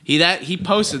that. He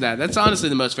posted that. That's honestly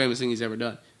the most famous thing he's ever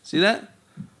done. See that?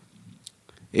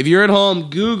 If you're at home,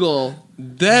 Google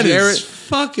That is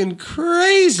fucking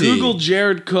crazy. Google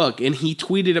Jared Cook, and he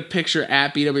tweeted a picture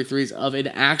at BW3's of an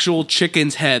actual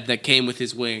chicken's head that came with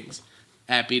his wings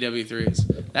at BW3's.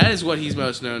 That is what he's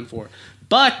most known for.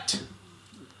 But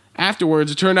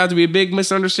afterwards, it turned out to be a big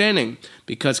misunderstanding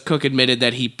because Cook admitted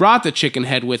that he brought the chicken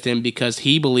head with him because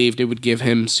he believed it would give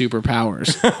him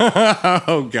superpowers.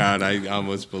 Oh, God. I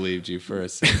almost believed you for a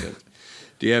second.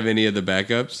 Do you have any of the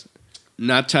backups?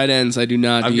 Not tight ends. I do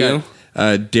not. I've do you?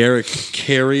 got Derek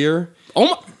Carrier. Oh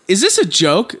my, is this a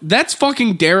joke? That's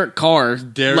fucking Derek Carr.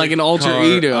 Like an alter Carr,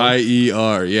 ego.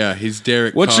 I-E-R. Yeah, he's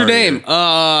Derek What's Carrier. your name?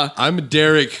 I'm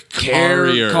Derek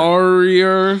Carrier.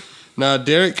 Carrier. Now,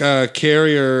 Derek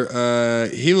Carrier,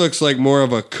 he looks like more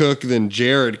of a cook than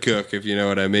Jared Cook, if you know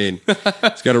what I mean.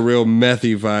 He's got a real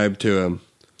methy vibe to him.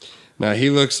 Now,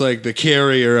 he looks like the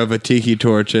carrier of a tiki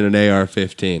torch and an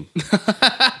AR-15.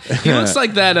 He looks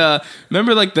like that,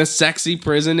 remember like the sexy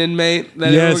prison inmate?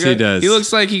 That Yes, he does. He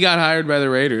looks like he got hired by the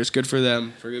Raiders. Good for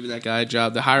them for giving that guy a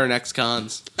job. They're hiring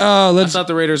ex-cons. Oh, I thought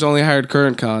the Raiders only hired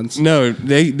current cons. No,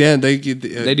 they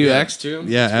do X too?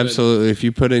 Yeah, That's good. absolutely. If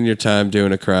you put in your time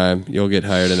doing a crime, you'll get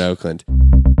hired in Oakland.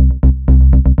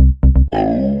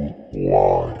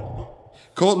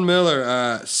 Colton Miller,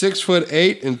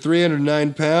 6'8" and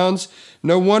 309 pounds.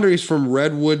 No wonder he's from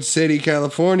Redwood City,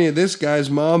 California. This guy's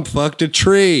mom fucked a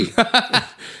tree.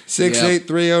 6'8",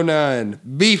 309.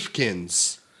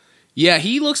 Beefkins. Yeah,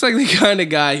 he looks like the kind of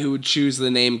guy who would choose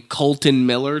the name Colton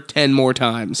Miller 10 more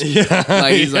times. Yeah.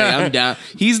 Like, he's like, I'm down.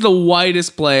 He's the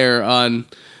whitest player on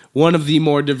one of the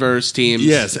more diverse teams.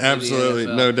 Yes, absolutely.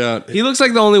 No doubt. He looks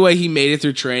like the only way he made it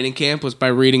through training camp was by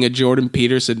reading a Jordan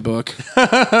Peterson book.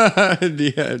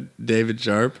 Yeah, David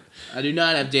Sharp. I do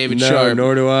not have David Sharp.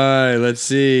 Nor do I. Let's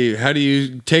see. How do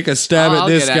you take a stab at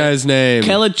this guy's name?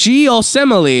 Kelechi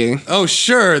Osemele. Oh,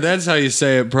 sure. That's how you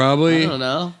say it, probably. I don't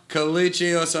know.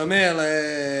 Kelechi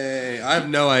Osemele. I have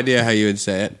no idea how you would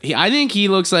say it. I think he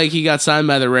looks like he got signed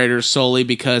by the Raiders solely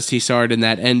because he starred in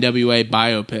that NWA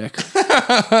biopic.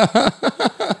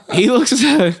 He looks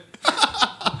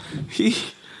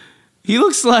he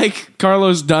looks like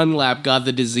Carlos Dunlap got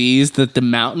the disease that the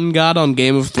Mountain got on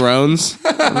Game of Thrones.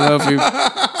 I don't know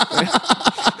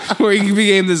if where he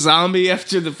became the zombie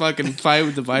after the fucking fight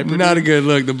with the Viper. Not a good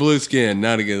look. The blue skin,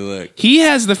 not a good look. He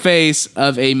has the face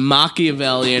of a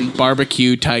Machiavellian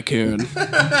barbecue tycoon.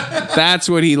 That's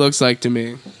what he looks like to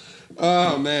me.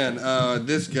 Oh, man.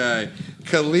 This guy,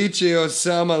 Kelechi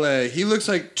Osemele. He looks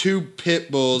like two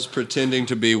pit bulls pretending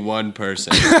to be one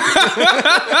person. This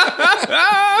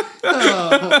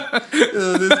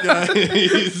guy,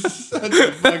 he's such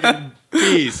a fucking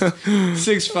beast.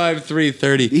 6'5",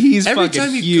 330. He's Every fucking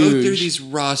time you huge. go through these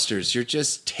rosters, you're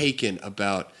just taken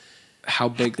about how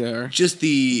big they are. Just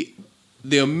the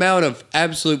amount of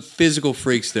absolute physical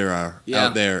freaks there are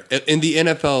out there in the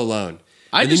NFL alone.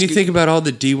 And then you think about all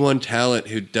the D1 talent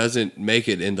who doesn't make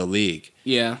it in the league.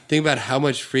 Yeah. Think about how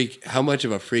much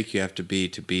of a freak you have to be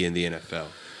in the NFL.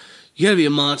 You gotta be a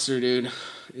monster, dude.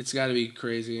 It's gotta be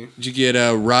crazy. Did you get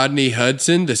Rodney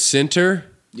Hudson, the center?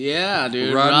 Yeah,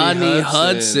 dude. Rodney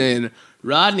Hudson.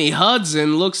 Rodney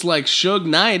Hudson looks like Suge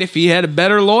Knight if he had a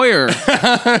better lawyer.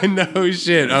 No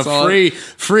shit. A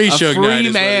free Suge Knight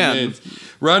is man. What it is.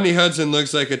 Rodney Hudson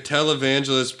looks like a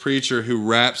televangelist preacher who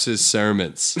raps his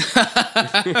sermons.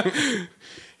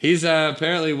 He's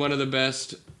apparently one of the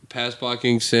best pass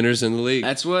blocking centers in the league.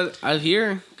 That's what I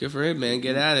hear. Good for him, man.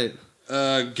 Get at it.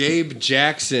 Gabe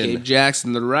Jackson. Gabe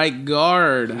Jackson, the right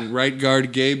guard. Right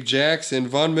guard Gabe Jackson.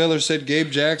 Von Miller said Gabe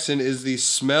Jackson is the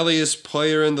smelliest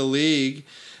player in the league.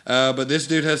 But this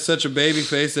dude has such a baby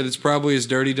face that it's probably his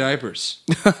dirty diapers.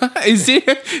 Is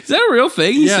that a real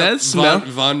thing? He says smell.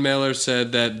 Von Miller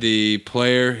said that the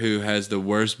player who has the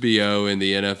worst BO in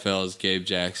the NFL is Gabe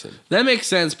Jackson. That makes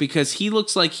sense because he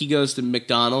looks like he goes to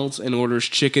McDonald's and orders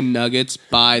chicken nuggets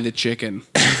by the chicken.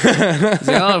 He's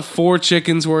got 4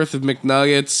 chickens worth of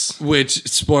McNuggets. Which,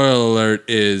 spoiler alert,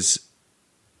 is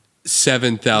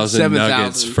 7,000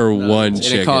 nuggets for one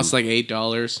chicken. And it costs like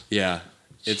 $8. Yeah.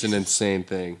 It's an insane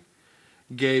thing.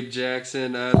 Gabe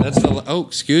Jackson, that's the... Oh,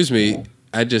 excuse me.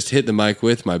 I just hit the mic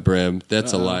with my brim.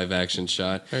 That's a live action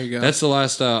shot. There you go. That's the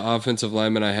last offensive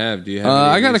lineman I have. Do you have any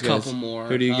I of got a these guys? couple more.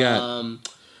 Who do you got?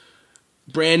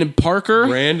 Brandon Parker.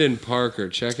 Brandon Parker.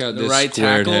 Check out the this right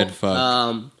squared tackle. head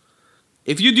fuck.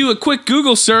 If you do a quick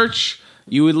Google search,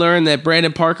 you would learn that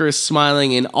Brandon Parker is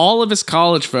smiling in all of his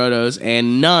college photos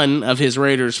and none of his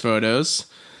Raiders photos.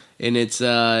 And it's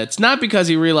not because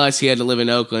he realized he had to live in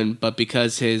Oakland, but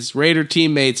because his Raider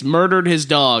teammates murdered his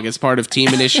dog as part of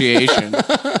team initiation.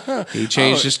 He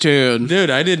changed his tune.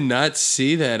 Dude, I did not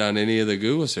see that on any of the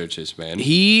Google searches, man.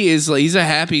 He's a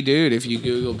happy dude if you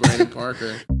Google Brandon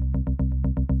Parker.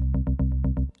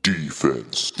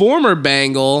 Defense. Former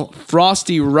Bengal,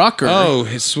 Frosty Rucker. Oh,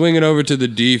 he's swinging over to the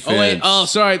defense. Oh, wait. Oh,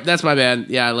 sorry. That's my bad.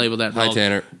 Yeah, I labeled that wrong. Hi,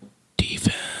 Tanner.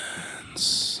 Defense.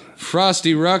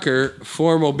 Frosty Rucker,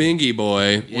 former bingy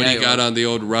boy, when he got on the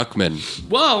old Ruckman.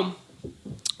 Well,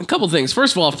 a couple things.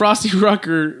 First of all, Frosty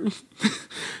Rucker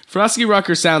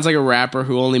sounds like a rapper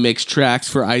who only makes tracks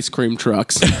for ice cream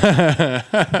trucks.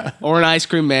 Or an ice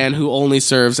cream man who only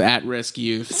serves at-risk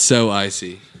youth. So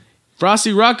icy.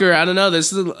 Frosty Rucker, I don't know.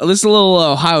 This is a little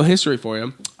Ohio history for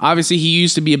you. Obviously, he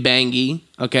used to be a bangy,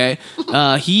 okay?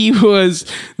 He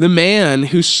was the man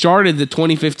who started the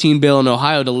 2015 bill in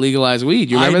Ohio to legalize weed.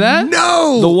 You remember that?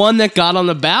 No! The one that got on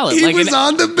the ballot. He was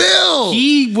on the bill!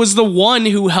 He was the one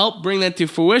who helped bring that to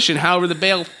fruition. However, the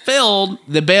bill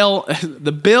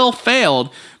failed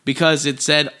because it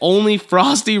said only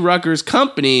Frosty Rucker's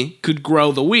company could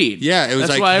grow the weed. Yeah, it was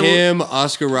like him,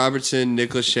 Oscar Robertson,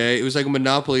 Nick Lachey. It was like a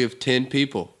monopoly of 10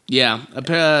 people. Yeah.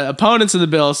 Opponents of the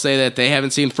bill say that they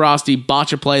haven't seen Frosty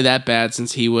botch a play that bad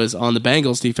since he was on the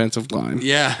Bengals defensive line.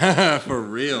 Yeah, for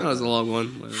real. That was a long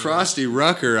one. Frosty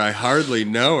Rucker, I hardly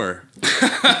know her.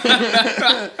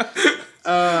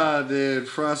 Dude,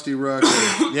 Frosty Rucker.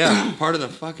 Yeah, part of the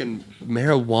fucking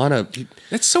marijuana.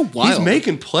 That's so wild. He's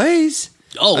making plays.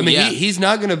 Oh, I mean, yeah. he's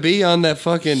not going to be on that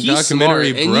fucking He's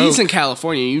documentary. smart. And he's in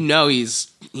California. You know he's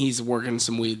working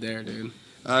some weed there, dude.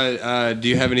 Do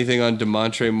you have anything on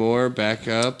DeMontre Moore? Back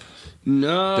up.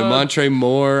 No. DeMontre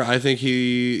Moore, I think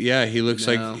he looks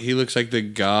like the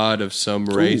god of some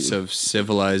race of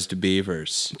civilized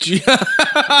beavers.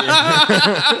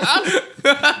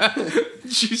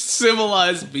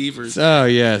 Civilized beavers. Oh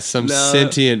yeah, some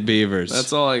sentient beavers.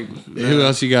 That's all I. Who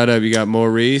else you got up? You got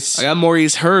Maurice. I got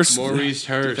Maurice Hurst.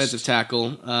 Defensive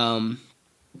tackle.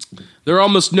 There are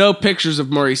almost no pictures of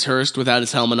Maurice Hurst without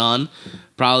his helmet on.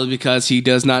 Probably because he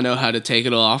does not know how to take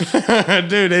it off.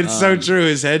 Dude, it's so true.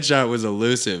 His headshot was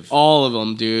elusive. All of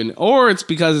them, dude. Or it's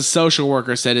because his social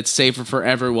worker said it's safer for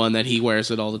everyone that he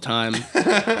wears it all the time.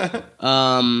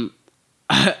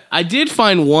 I did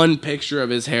find one picture of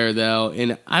his hair, though,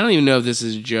 and I don't even know if this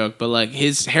is a joke, but like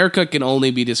his haircut can only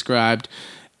be described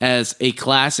as a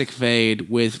classic fade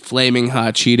with flaming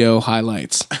hot Cheeto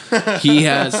highlights. He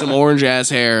has some orange-ass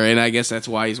hair, and I guess that's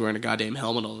why he's wearing a goddamn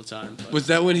helmet all the time. But. Was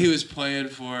that when he was playing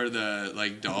for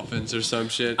the Dolphins or some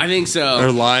shit? I think so.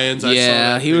 Or Lions?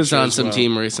 Yeah, he was on some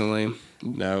team recently.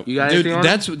 No. You got Dude,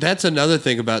 anything on? that's another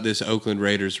thing about this Oakland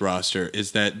Raiders roster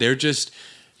is that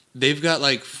they've got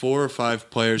like 4 or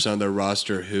 5 players on their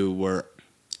roster who were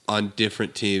on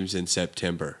different teams in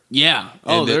September. Yeah.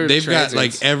 Oh, they've got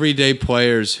like everyday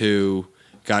players who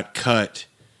got cut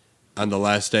on the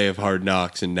last day of Hard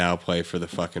Knocks and now play for the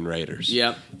fucking Raiders.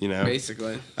 Yep. You know,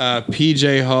 basically.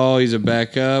 PJ Hall, he's a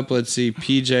backup. Let's see,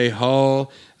 PJ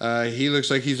Hall. He looks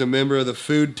like he's a member of the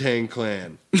Food Tang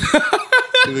Clan.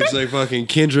 He looks like fucking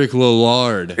Kendrick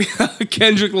Lalard.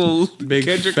 Kendrick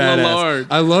fat Lalard. Ass.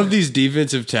 I love these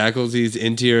defensive tackles, these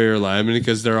interior linemen,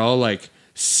 because they're all like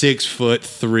 6 foot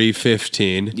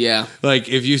 315. Yeah. Like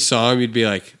if you saw him, you'd be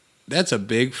like, "That's a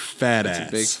big fat ass. That's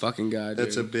a big fucking guy, dude.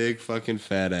 That's a big fucking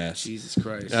fat ass." Jesus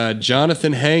Christ.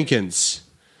 Jonathan Hankins,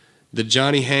 the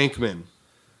Johnny Hankman.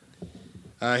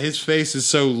 His face is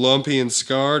so lumpy and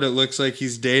scarred, it looks like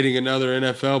he's dating another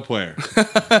NFL player.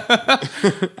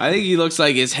 I think he looks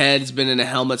like his head's been in a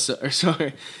helmet.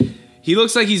 He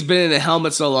looks like he's been in a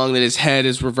helmet so long that his head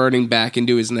is reverting back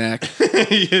into his neck.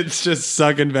 It's just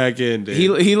sucking back in,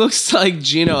 dude. He looks like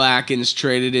Geno Atkins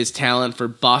traded his talent for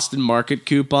Boston Market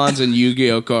coupons and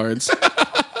Yu-Gi-Oh cards.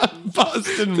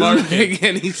 Boston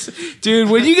Market. Dude,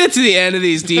 when you get to the end of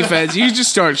these defense, you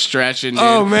just start stretching, dude.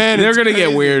 Oh, man. They're going to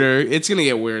get weirder. It's going to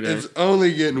get weirder. It's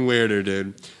only getting weirder,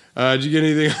 dude. Did you get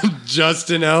anything on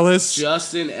Justin Ellis?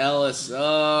 Justin Ellis.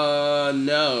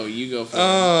 No. You go for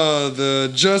it.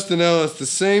 The Justin Ellis. The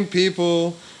same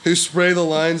people who spray the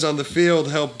lines on the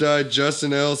field helped dye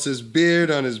Justin Ellis's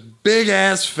beard on his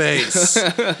big-ass face.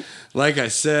 Like I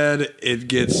said, it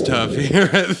gets tough here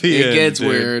at the end. It gets dude.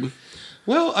 weird.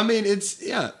 Well, I mean, it's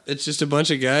just a bunch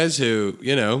of guys who,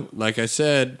 like I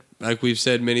said, like we've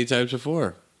said many times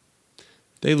before,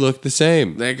 they look the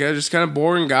same. They're just kind of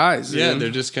boring guys. Yeah, dude. they're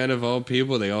just kind of all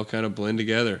people. They all kind of blend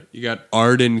together. You got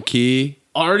Arden Key.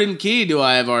 Arden Key. Do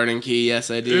I have Arden Key? Yes,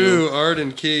 I do. Ooh,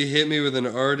 Arden Key. Hit me with an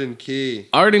Arden Key.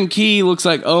 Arden Key looks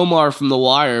like Omar from The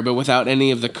Wire, but without any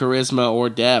of the charisma or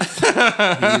depth.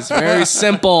 He's very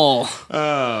simple.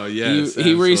 Oh, yes.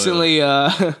 He recently...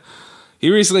 He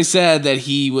recently said that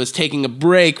he was taking a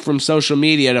break from social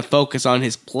media to focus on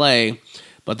his play,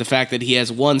 but the fact that he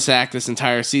has 1 sack this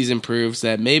entire season proves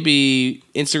that maybe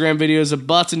Instagram videos of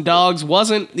butts and dogs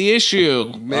wasn't the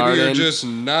issue. Maybe Arden. you're just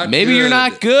not Maybe good. you're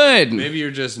not good. Maybe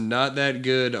you're just not that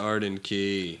good, Arden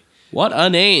Key. What a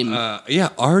name. Yeah,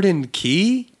 Arden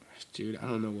Key? Dude, I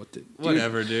don't know what the...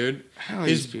 Whatever, dude. How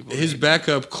His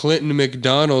backup, Clinton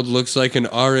McDonald, looks like an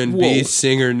R&B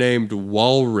singer named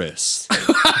Walrus.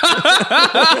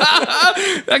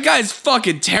 That guy's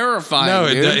fucking terrifying,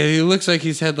 No, dude. he looks like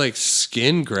he's had like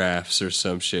skin grafts or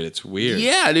some shit. It's weird.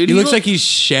 Yeah, dude. He looks like he's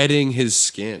shedding his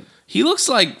skin. He looks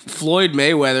like Floyd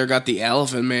Mayweather got the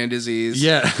Elephant Man disease.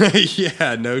 Yeah,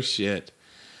 yeah, no shit.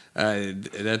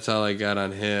 That's all I got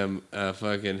on him.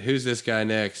 Who's this guy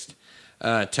next?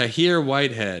 Tahir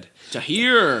Whitehead.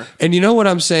 Tahir. And you know what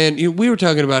I'm saying? We were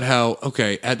talking about how,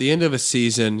 okay, at the end of a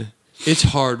season, it's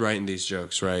hard writing these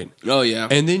jokes, right? Oh, yeah.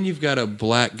 And then you've got a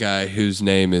black guy whose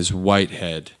name is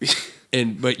Whitehead.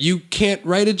 But you can't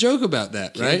write a joke about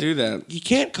that, right? Can't do that. You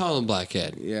can't call him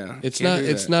Blackhead. Yeah. It's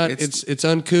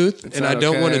uncouth, and I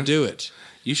don't want to do it.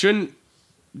 You shouldn't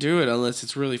do it unless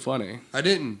it's really funny. I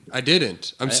didn't.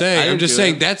 I'm just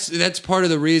saying that's part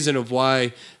of the reason of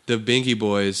why the Binky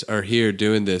Boys are here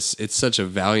doing this. It's such a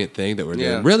valiant thing that we're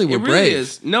doing. Really, we're brave.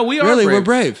 Is. No, we are really, brave. we're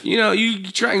brave. You know, you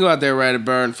try and go out there right and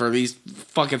burn for these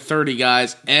fucking 30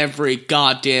 guys every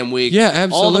goddamn week. Yeah,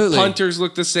 absolutely. All the punters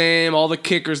look the same. All the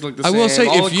kickers look the same. I will say,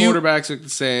 all if the quarterbacks look the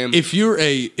same. If you're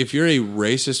a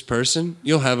racist person,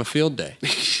 you'll have a field day.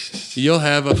 you'll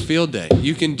have a field day.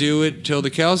 You can do it till the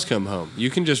cows come home. You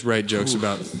can just write jokes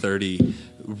about 30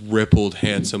 rippled,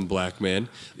 handsome black men.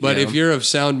 But if you're of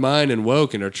sound mind and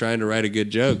woke and are trying to write a good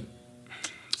joke,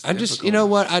 I just, you know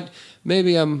what?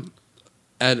 Maybe I'm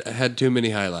had too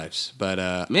many high lifes, but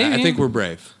I think we're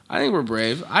brave. I think we're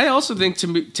brave. I also think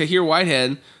Tahir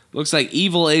Whitehead looks like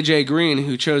evil AJ Green,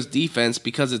 who chose defense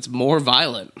because it's more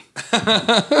violent.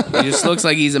 He just looks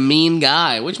like he's a mean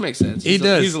guy, which makes sense. He's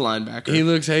a linebacker. He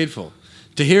looks hateful.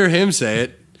 To hear him say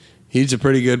it, he's a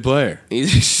pretty good player.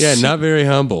 Yeah, not very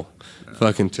humble.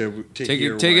 Fucking take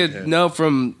a note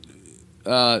from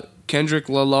Kendrick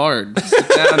Lillard. Sit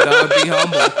down, dog. Be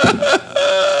humble.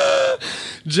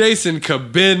 Jason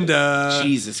Kabinda.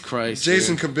 Jesus Christ.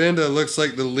 Jason Kabinda looks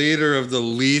like the leader of the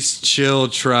least chill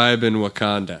tribe in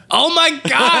Wakanda. Oh my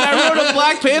God, I wrote a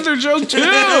Black Panther joke too.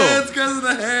 It's because of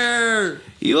the hair.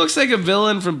 He looks like a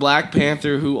villain from Black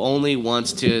Panther who only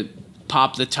wants to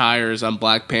pop the tires on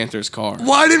Black Panther's car.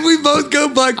 Why did we both go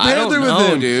Black Panther with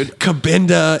him? Dude.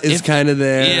 Kabinda is kind of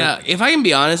there. Yeah, if I can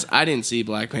be honest, I didn't see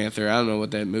Black Panther. I don't know what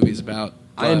that movie's about.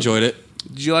 I enjoyed it.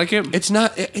 Did you like it?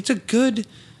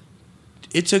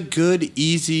 It's a good,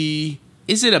 easy.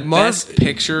 Is it a Best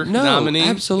Picture nominee?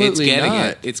 Absolutely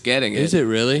not. It's getting it. Is it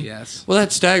really? Yes. Well,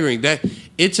 that's staggering. That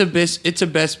it's a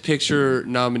Best Picture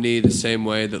nominee the same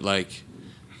way that like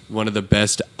one of the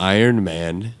best Iron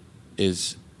Man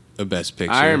is a Best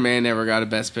Picture. Iron Man never got a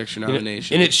Best Picture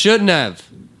nomination, and it shouldn't have.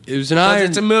 It was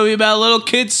It's a movie about a little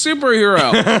kid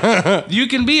superhero. You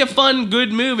can be a fun,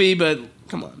 good movie, but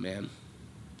come on, man.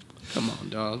 Come on,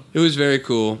 dog. It was very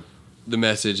cool, the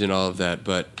message and all of that,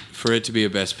 but for it to be a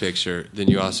Best Picture, then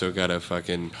you also gotta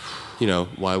fucking,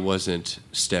 why wasn't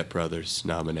Step Brothers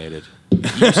nominated?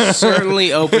 You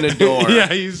certainly opened a door.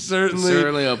 Yeah, you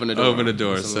certainly opened a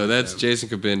door. So that's Jason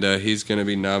Kabinda. He's gonna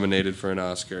be nominated for an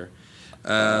Oscar.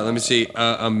 Let me see.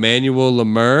 Emmanuel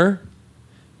Lemur.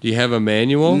 Do you have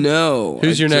Emmanuel? No.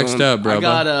 Who's your next up, bro? I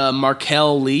got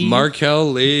Markel Lee.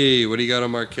 Markel Lee. What do you got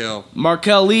on Markel?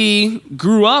 Markel Lee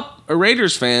grew up a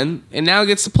Raiders fan and now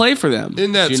gets to play for them.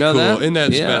 Isn't that cool? That? Isn't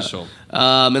that special?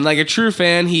 And like a true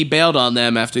fan, he bailed on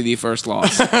them after the first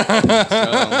loss.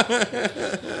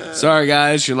 Sorry,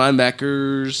 guys. Your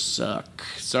linebackers suck.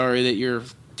 Sorry that you're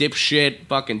dipshit,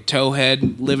 fucking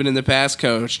towhead, living in the past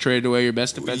coach traded away your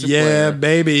best defensive player. Yeah,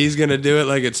 baby, he's gonna do it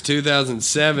like it's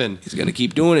 2007. He's gonna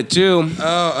keep doing it too.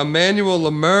 Oh, Emmanuel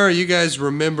Lemur, you guys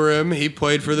remember him? He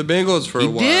played for the Bengals for a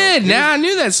while. He did. Now I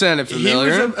knew that sounded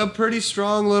familiar. He was a pretty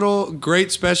strong little,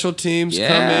 great special teams come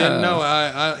in.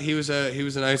 No, he was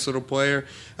a nice little player.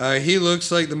 He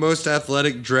looks like the most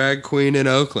athletic drag queen in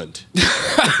Oakland.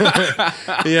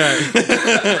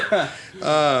 Yeah.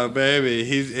 Oh, baby.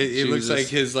 It looks like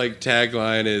his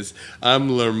tagline is I'm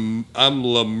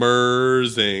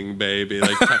Lemurzing, baby.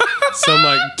 Like some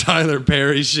Tyler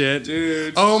Perry shit.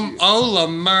 Dude.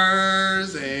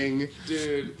 Lemurzing.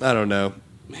 Dude. I don't know.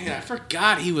 Man, I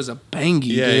forgot he was a bangy,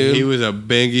 dude. Yeah, he was a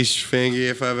bangy schfingy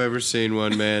if I've ever seen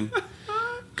one, man.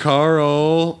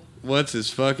 Carl, what's his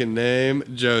fucking name?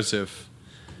 Joseph.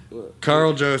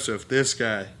 Carl Joseph, this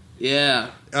guy.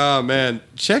 Yeah. Oh, man.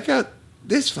 Check out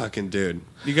this fucking dude.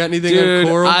 You got anything on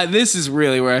Coral? This is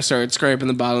really where I started scraping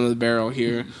the bottom of the barrel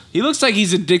here. He looks like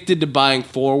he's addicted to buying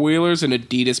four-wheelers and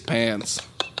Adidas pants.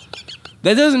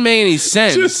 That doesn't make any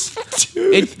sense.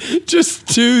 Just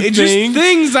two things. Just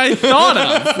things I thought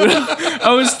of.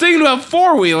 I was thinking about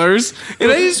four-wheelers,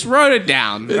 and I just wrote it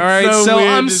down. All right, so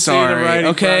I'm sorry.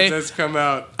 Okay, process come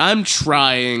out. I'm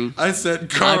trying. I said,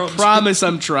 Carl. I promise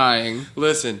I'm trying.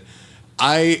 Listen,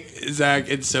 Zach,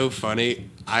 it's so funny.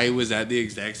 I was at the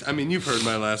exact... I mean, you've heard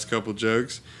my last couple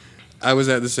jokes. I was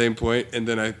at the same point, and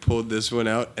then I pulled this one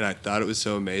out, and I thought it was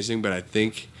so amazing, but I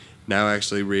think now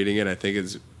actually reading it, I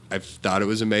thought it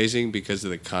was amazing because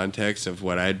of the context of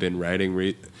what I had been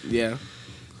writing. Yeah.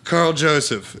 Carl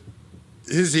Joseph.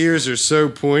 His ears are so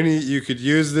pointy, you could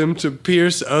use them to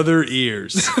pierce other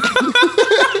ears.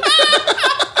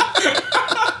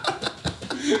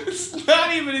 It's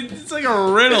not even... It's like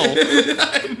a riddle.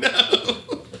 I know.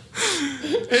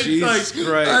 Jesus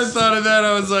Christ. I thought of that.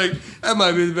 I was like, that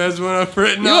might be the best one I've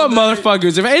written. You know what,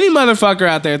 motherfuckers? If any motherfucker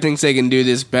out there thinks they can do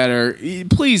this better,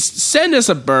 please send us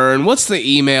a burn. What's the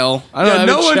email? I don't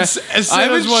know. I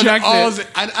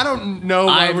don't know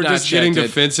why we're just getting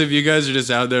defensive. You guys are just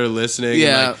out there listening.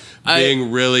 Yeah. And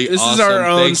being really awesome. This is our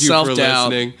own Thank you self-doubt. for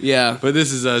listening. Yeah. But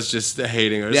this is us just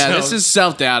hating ourselves. Yeah, this is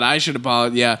self-doubt. I should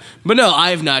apologize. Yeah. But no,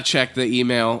 I have not checked the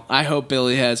email. I hope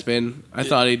Billy has been. I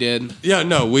thought he did. Yeah,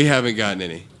 no, we haven't gotten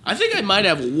any. I think I might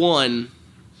have one.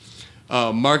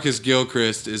 Marcus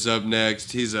Gilchrist is up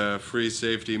next. He's a free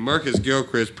safety. Marcus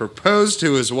Gilchrist proposed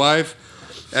to his wife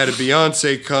at a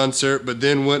Beyonce concert, but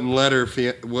then wouldn't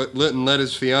let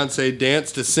his fiance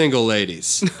dance to single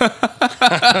ladies.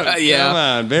 Yeah. Come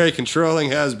on, very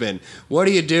controlling husband. What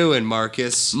are you doing,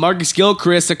 Marcus? Marcus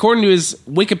Gilchrist, according to his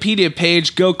Wikipedia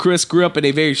page, Gilchrist grew up in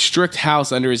a very strict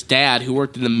house under his dad, who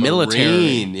worked in the military.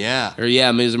 Marine, yeah. He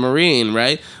was a Marine,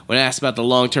 right? When asked about the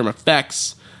long-term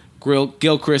effects,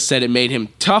 Gilchrist said it made him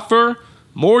tougher,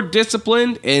 more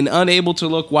disciplined, and unable to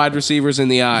look wide receivers in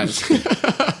the eyes.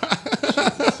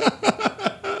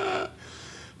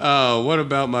 Oh, what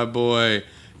about my boy,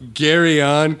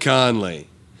 Garyon Conley?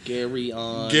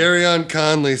 Garyon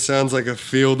Conley sounds like a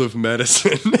field of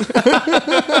medicine.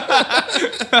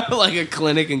 Like a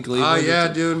clinic in Cleveland. Oh, yeah,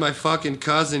 dude, my fucking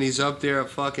cousin, he's up there at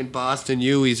fucking Boston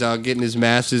U. He's out getting his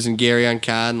master's in Garyon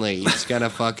Conley. He's gonna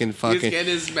fucking...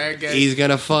 He's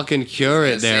gonna fucking cure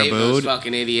it there, dude. Those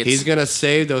fucking idiots. He's gonna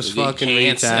save those fucking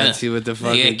retards with the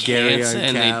fucking Garyon Conley.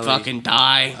 And they fucking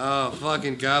die. Oh,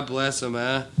 fucking God bless him,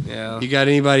 huh? Yeah. You got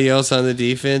anybody else on the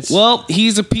defense? Well,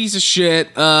 he's a piece of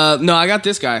shit. No, I got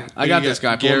this guy. Pull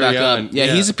him back up.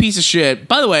 Yeah, he's a piece of shit.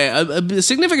 By the way, a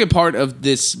significant part of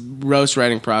this roast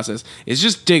writing process is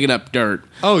just digging up dirt.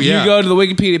 Oh, yeah. You go to the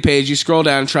Wikipedia page, you scroll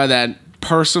down and try that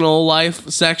personal life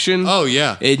section. Oh,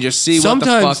 yeah. And just see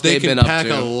Sometimes what the fuck they've been up to. Sometimes they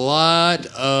can pack a lot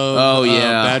of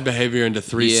bad behavior into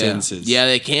 3 sentences. Yeah,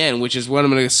 they can, which is what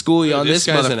I'm going to school you on this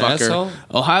guy's motherfucker. an asshole?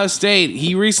 Ohio State,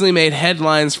 he recently made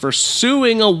headlines for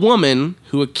suing a woman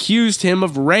who accused him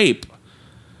of rape.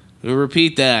 Let me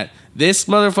repeat that. This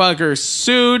motherfucker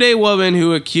sued a woman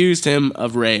who accused him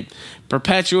of rape,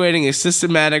 perpetuating a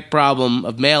systematic problem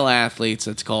of male athletes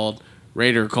that's called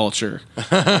Raider culture.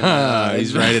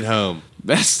 He's right at home.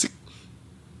 About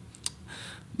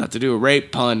to do a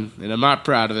rape pun, and I'm not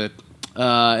proud of it.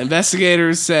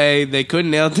 Investigators say they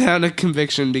couldn't nail down a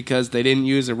conviction because they didn't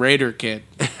use a Raider kit.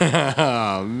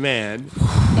 Oh, man.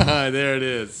 There it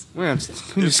is. We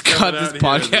just cut this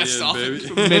podcast off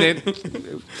in a minute.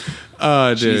 Oh,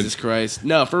 dude. Jesus Christ.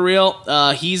 No, for real,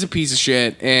 he's a piece of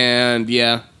shit, and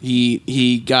yeah,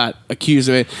 he got accused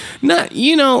of it.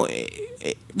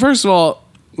 First of all,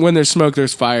 when there's smoke,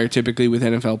 there's fire, typically with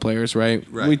NFL players, right?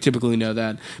 We typically know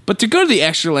that. But to go to the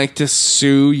extra length to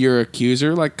sue your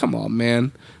accuser, like, come on,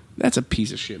 man. That's a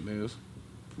piece of shit move.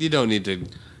 You don't need to do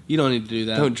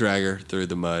that. Don't drag her through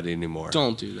the mud anymore.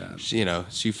 Don't do that.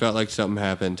 She felt like something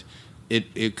happened.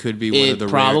 It could be one of the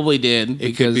probably did.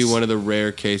 It could be one of the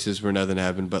rare cases where nothing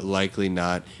happened, but likely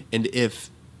not. And if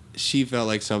she felt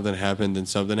like something happened, then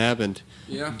something happened.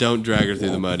 Yeah. Don't drag her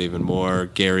through the mud even more.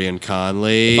 Garyon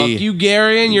Conley. Fuck you,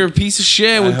 Garyon. You're a piece of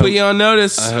shit. We put you on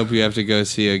notice. I hope you have to go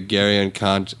see a Garyon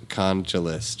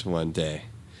congelist one day.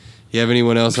 You have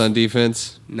anyone else on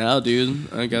defense? No,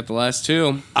 dude. I got the last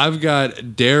 2. I've got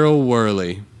Daryl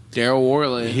Worley.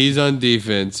 He's on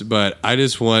defense, but I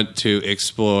just want to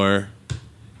explore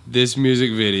this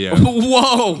music video.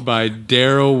 Whoa! By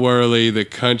Daryl Worley, the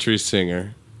country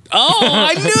singer. Oh,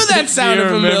 I knew that sounded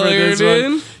familiar,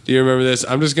 dude. Do you remember this?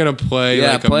 I'm just going to play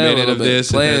a minute of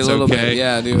this, if that's okay.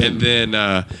 Yeah, dude. And then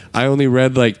I only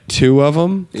read like 2 of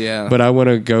them. Yeah. But I want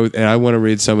to go, and I want to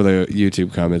read some of the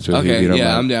YouTube comments with you if you don't mind.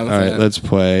 I'm down with that. All right, let's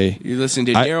play. You're listening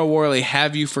to Daryl Worley,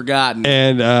 Have You Forgotten?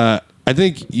 And I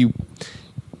think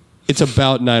it's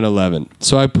about 9/11.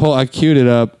 So I queued it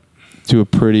up to a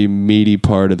pretty meaty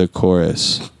part of the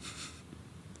chorus.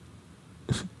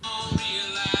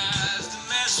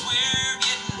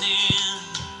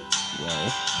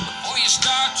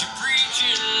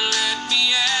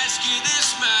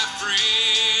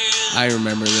 I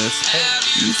remember this. Have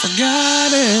you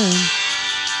forgotten?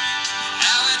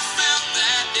 How it felt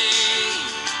that day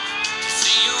to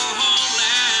see your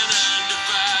homeland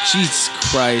undivided. Jesus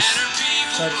Christ.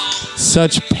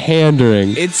 Such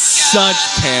pandering. It's such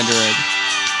pandering.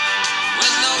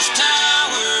 When those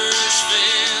towers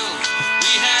fell,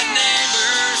 we had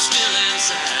neighbors still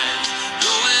inside,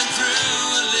 going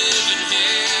through a living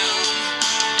hell.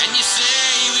 And you say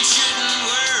we shouldn't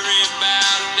worry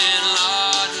about Bin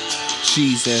Laden.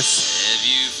 Jesus. Have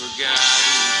you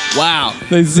forgotten? Wow.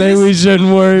 They say we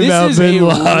shouldn't worry about Bin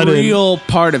Laden. This is a real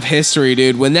part of history,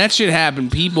 dude. When that shit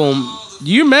happened, people...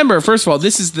 You remember, first of all,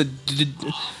 this is the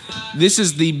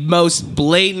most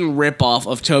blatant ripoff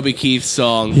of Toby Keith's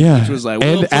song. Yeah. Which was like...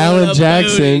 And Alan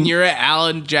Jackson. And you're at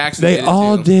Alan Jackson. They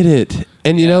all did it.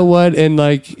 And you know what? And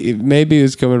like, maybe it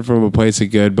was coming from a place of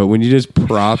good, but when you just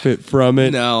profit from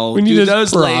it... No. When you dude,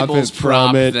 just those labels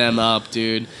prop it, them up,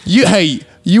 dude.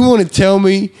 You want to tell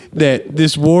me that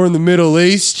this war in the Middle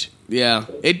East Yeah,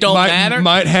 it don't matter.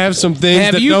 Might have some things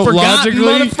Have that you don't forgotten,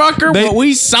 logically. motherfucker, what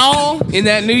we saw in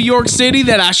that New York City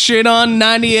that I shit on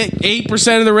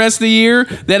 98% of the rest of the year?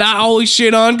 That I always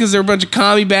shit on because they're a bunch of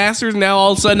commie bastards. Now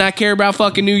all of a sudden I care about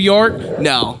fucking New York?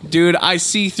 No, dude, I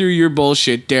see through your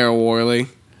bullshit, Daryl Worley.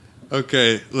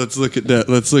 Okay, let's look at that.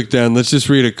 Let's look down. Let's just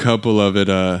read a couple of it.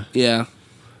 Yeah.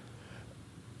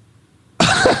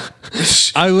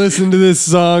 I listen to this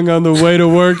song on the way to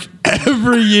work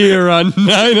every year on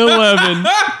 9/11.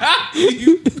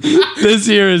 This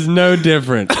year is no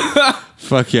different.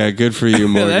 Fuck yeah, good for you,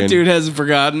 Morgan. That dude hasn't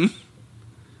forgotten.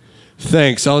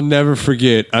 Thanks, I'll never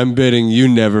forget. I'm betting you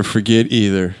never forget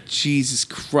either. Jesus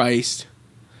Christ.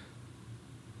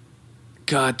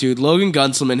 God, dude, Logan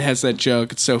Gunselman has that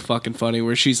joke. It's so fucking funny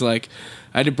where she's like,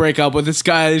 I had to break up with this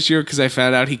guy this year because I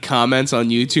found out he comments on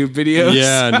YouTube videos.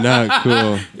 Yeah, not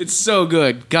cool. It's so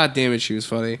good. God damn it, she was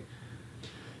funny.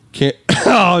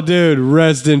 Oh, dude,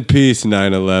 rest in peace,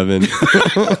 9/11.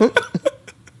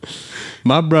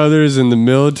 My brother's in the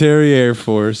military Air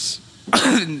Force.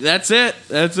 That's it.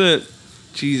 That's it.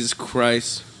 Jesus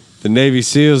Christ. The Navy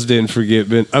SEALs didn't forget,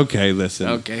 but okay, listen.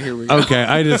 Okay, here we go. Okay,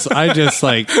 I just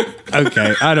like,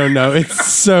 okay, I don't know.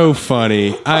 It's so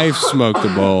funny. I've smoked a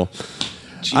bowl.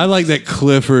 Jeez. I like that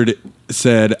Clifford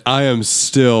said, I am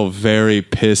still very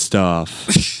pissed off.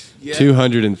 Yeah.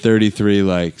 233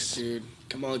 likes. Dude,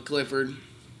 come on, Clifford.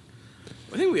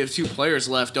 I think we have 2 players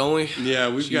left, don't we?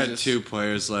 Yeah, we've got 2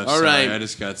 players left. All right. Sorry, I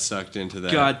just got sucked into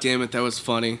that. God damn it, that was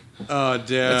funny. Oh, damn.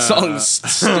 That song's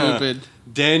stupid.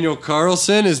 Daniel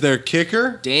Carlson is their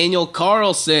kicker. Daniel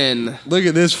Carlson. Look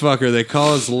at this fucker. They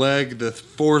call his leg the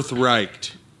Fourth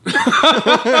Reich.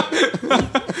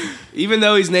 Even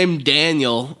though he's named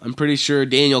Daniel, I'm pretty sure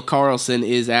Daniel Carlson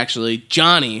is actually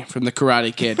Johnny from the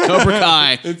Karate Kid. Cobra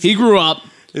Kai. He grew up.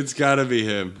 It's got to be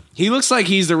him. He looks like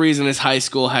he's the reason his high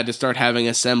school had to start having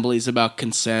assemblies about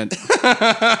consent.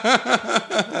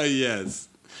 Yes.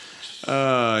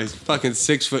 He's fucking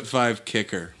 6'5"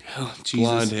 kicker. Oh, Jesus.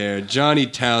 Blonde hair. Johnny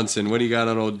Townsend. What do you got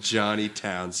on old Johnny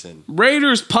Townsend?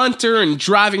 Raiders punter and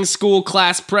driving school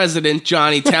class president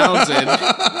Johnny Townsend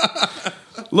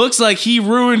looks like he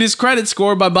ruined his credit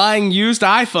score by buying used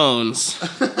iPhones.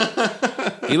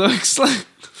 He looks like...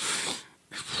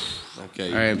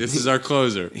 Okay, right. This is our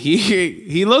closer.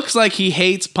 He looks like he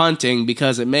hates punting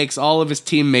because it makes all of his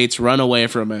teammates run away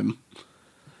from him.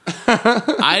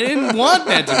 I didn't want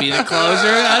that to be the closer.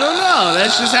 I don't know.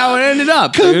 That's just how it ended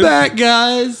up. Come dude. back,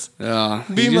 guys. Be my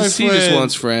friend. He just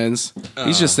wants friends.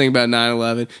 He's just thinking about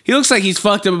 9/11. He looks like he's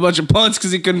fucked up a bunch of punts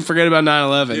because he couldn't forget about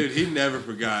 9/11. Dude, he never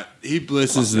forgot. He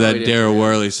listens to that Daryl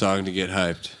Worley song to get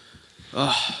hyped.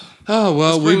 Oh,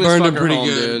 well, we burned him pretty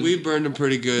good. Dude. We burned him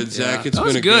pretty good, yeah. Zach. It's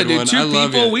been a good one. Dude. 2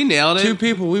 people, we nailed it. 2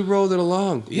 people, we rolled it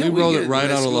along. Yeah, we rolled it right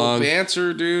on along.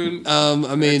 Banter, dude.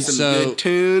 I mean, some good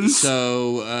tunes.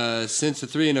 So, since the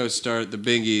 3-0 start, the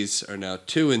Bingies are now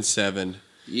 2-7.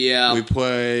 Yeah. We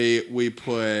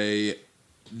play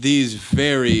these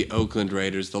very Oakland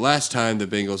Raiders. The last time the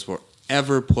Bengals will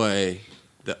ever play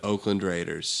the Oakland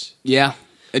Raiders. Yeah.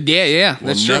 Yeah.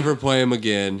 We'll never play them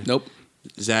again. Nope.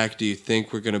 Zach, do you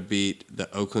think we're going to beat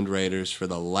the Oakland Raiders for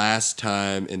the last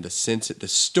time in the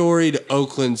storied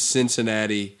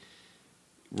Oakland-Cincinnati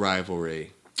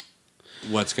rivalry?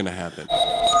 What's going to happen?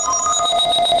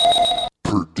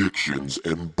 Predictions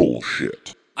and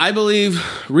bullshit. I believe,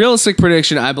 realistic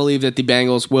prediction, I believe that the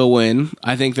Bengals will win.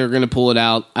 I think they're going to pull it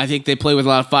out. I think they play with a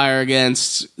lot of fire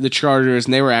against the Chargers,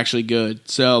 and they were actually good.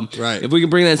 So if we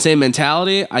can bring that same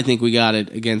mentality, I think we got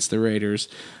it against the Raiders.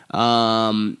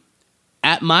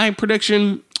 At my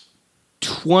prediction,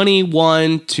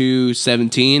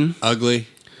 21-17. Ugly.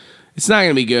 It's not going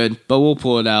to be good, but we'll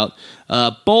pull it out.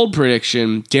 Bold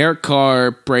prediction, Derek Carr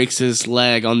breaks his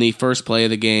leg on the first play of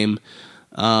the game.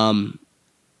 Again.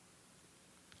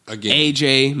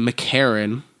 A.J.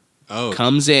 McCarron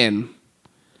comes in,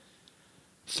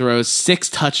 throws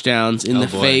 6 touchdowns in the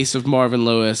face of Marvin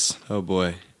Lewis. Oh,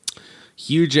 boy.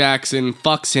 Hugh Jackson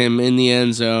fucks him in the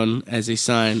end zone as a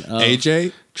sign of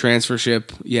AJ?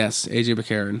 Transfership. Yes, AJ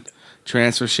McCarron.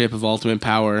 Transfership of ultimate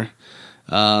power.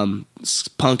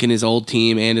 Punking his old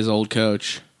team and his old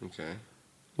coach. Okay.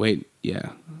 Wait,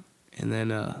 yeah. And then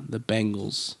the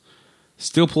Bengals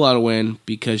still pull out a win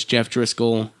because Jeff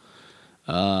Driscoll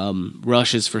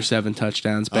rushes for 7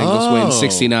 touchdowns. Bengals win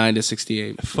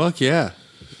 69-68. Fuck yeah.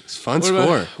 Fun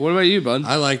score. What about you, bud?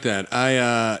 I like that.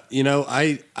 I'm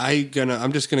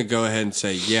just gonna go ahead and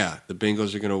say, yeah, the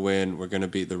Bengals are gonna win. We're gonna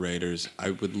beat the Raiders.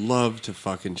 I would love to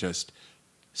fucking just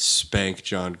spank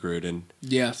John Gruden.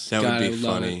 Yes, that would be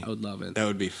funny. I would love it. That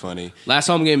would be funny. Last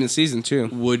home game of the season too.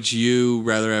 Would you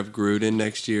rather have Gruden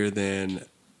next year than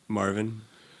Marvin?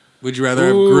 Would you rather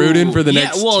have Gruden for the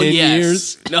next 10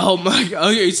 years? Oh my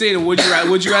God! Okay, you're saying would you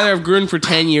rather have Gruden for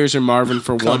 10 years or Marvin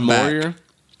for one more year?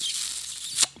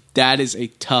 That is a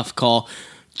tough call.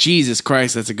 Jesus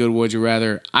Christ, that's a good would you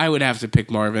rather. I would have to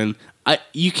pick Marvin.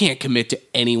 You can't commit to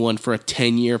anyone for a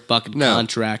 10-year fucking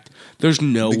contract. There's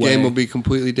no way. The game will be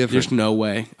completely different. There's no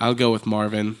way. I'll go with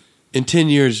Marvin. In 10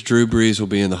 years, Drew Brees will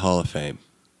be in the Hall of Fame.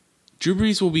 Drew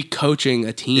Brees will be coaching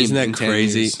a team. Isn't that in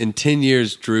crazy? 10 years. In 10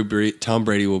 years, Tom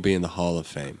Brady will be in the Hall of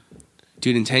Fame.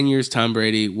 Dude, in 10 years, Tom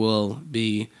Brady will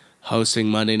be hosting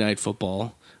Monday Night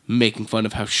Football, making fun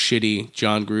of how shitty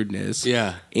John Gruden is.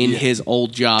 Yeah. In his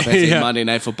old job as a Monday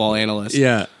Night Football analyst.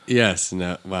 Yeah. Yes.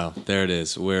 No. Wow. There it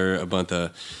is. We're a bunch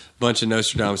of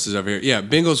Nostradamuses over here. Yeah.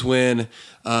 Bengals win.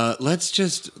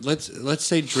 Let's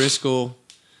say Driscoll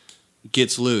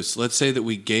gets loose. Let's say that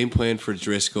we game plan for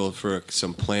Driscoll for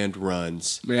some planned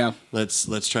runs. Yeah.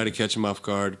 Let's try to catch him off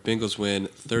guard. Bengals win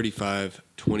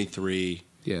 35-23.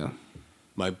 Yeah.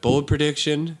 My bold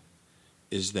prediction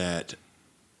is that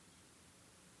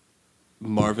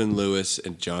Marvin Lewis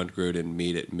and John Gruden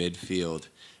meet at midfield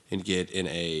and get in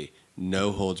a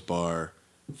no-holds-bar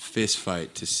fist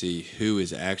fight to see who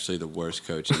is actually the worst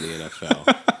coach in the NFL.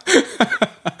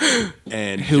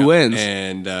 And who wins?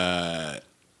 And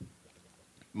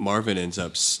Marvin ends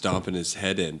up stomping his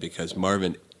head in because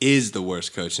Marvin is the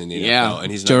worst coach in the NFL,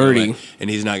 and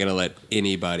he's not going to let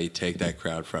anybody take that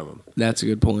crowd from him. That's a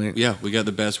good point. Yeah, we got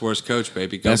the best worst coach,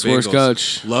 baby. Go best Bengals. Worst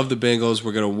coach. Love the Bengals.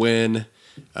 We're gonna win.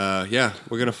 We're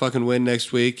gonna fucking win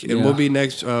next week, and we'll be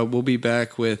next. We'll be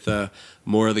back with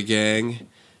more of the gang.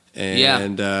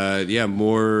 And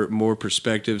more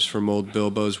perspectives from old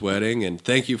Bilbo's wedding. And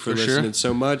thank you for listening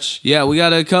so much. Yeah, we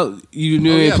got you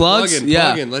do any plugs?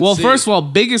 Plug in. Let's see. First of all,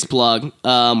 biggest plug.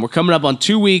 We're coming up on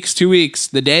 2 weeks. 2 weeks.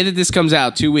 The day that this comes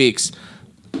out, 2 weeks.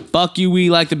 Fuck you, we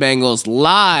like the Bengals.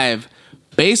 Live,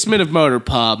 basement of Motor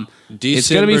Pub.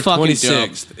 It's gonna be fucking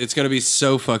 26th. Dope. It's gonna be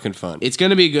so fucking fun. It's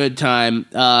gonna be a good time.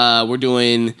 We're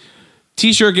doing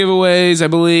T-shirt giveaways, I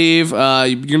believe. You're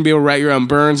going to be able to write your own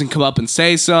burns and come up and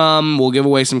say some. We'll give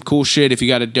away some cool shit if you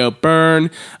got a dope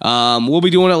burn. We'll be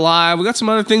doing it live. We got some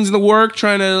other things in the work,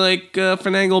 trying to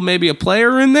finagle maybe a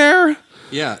player in there.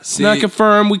 Yeah. It's not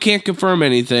confirmed. We can't confirm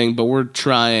anything, but we're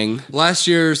trying. Last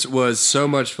year's was so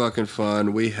much fucking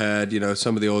fun. We had,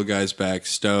 some of the old guys back,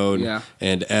 Stone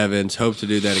and Evans. Hope to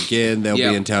do that again. They'll be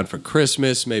in town for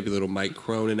Christmas. Maybe a little Mike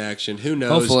Cronin action. Who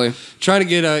knows? Hopefully. Trying to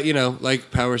get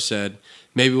like Power said,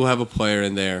 maybe we'll have a player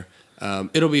in there.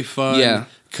 It'll be fun. Yeah.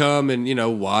 Come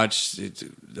and, watch.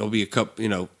 There'll be a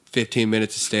couple, 15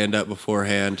 minutes to stand up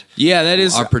beforehand. Yeah, that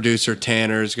is. Our producer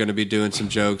Tanner is going to be doing some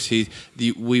jokes.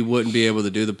 We wouldn't be able to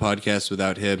do the podcast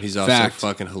without him. He's also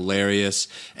fucking hilarious.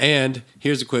 And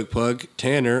here's a quick plug: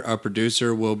 Tanner, our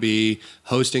producer, will be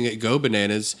hosting at Go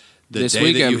Bananas this day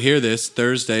weekend. That you hear this,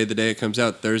 Thursday, the day it comes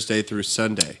out, Thursday through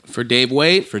Sunday. For Dave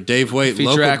Waite,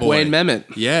 local track boy. Wayne Memmott.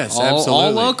 Yes, absolutely,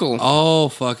 all local, all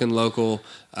fucking local.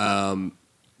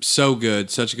 So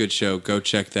good. Such a good show. Go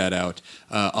check that out.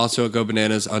 Also at Go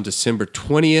Bananas on December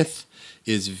 20th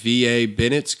is V.A.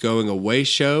 Bennett's Going Away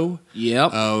show.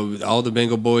 Yep. All the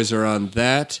Bengal boys are on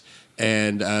that.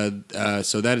 And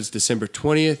so that is December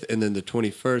 20th. And then the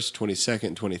 21st, 22nd,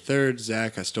 and 23rd.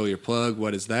 Zach, I stole your plug.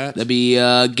 What is that? That'd be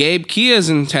Gabe Kia's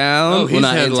in town. Oh, he's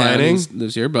headlining. He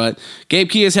lives here, but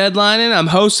Gabe Kia's headlining. I'm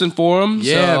hosting for him.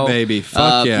 Yeah, so, baby.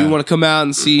 Fuck yeah. If you want to come out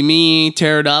and see me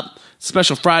tear it up,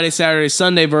 special Friday, Saturday,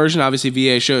 Sunday version. Obviously,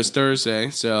 VA show is Thursday.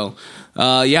 So,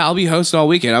 I'll be hosting all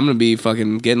weekend. I'm going to be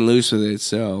fucking getting loose with it.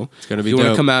 So, it's going to be if you dope.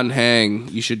 want to come out and hang,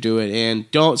 you should do it. And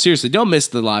don't miss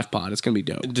the live pod. It's going to be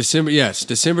dope. December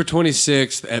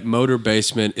 26th at Motor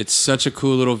Basement. It's such a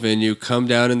cool little venue. Come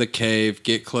down in the cave,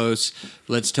 get close.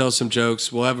 Let's tell some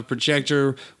jokes. We'll have a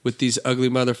projector with these ugly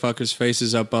motherfuckers'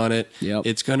 faces up on it. Yep.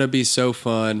 It's going to be so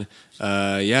fun.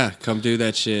 Come do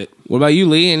that shit. What about you,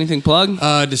 Lee? Anything plug?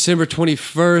 December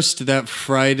 21st, that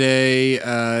Friday,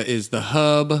 is the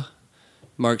Hub.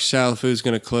 Mark Shalafu's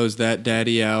going to close that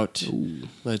daddy out. Ooh.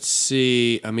 Let's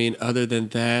see. Other than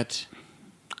that,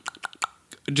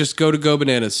 just go to Go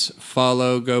Bananas.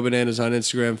 Follow Go Bananas on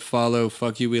Instagram. Follow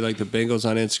Fuck You, We Like the Bengals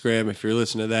on Instagram. If you're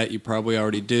listening to that, you probably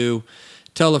already do.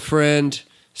 Tell a friend.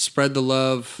 Spread the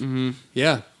love. Mm-hmm.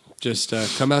 Yeah. Just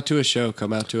come out to a show.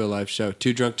 Come out to a live show.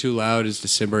 Too Drunk, Too Loud is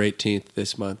December 18th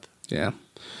this month. Yeah.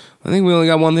 I think we only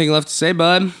got one thing left to say,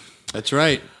 bud. That's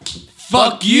right.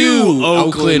 Fuck you,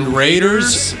 Oakland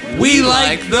Raiders. We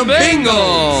like the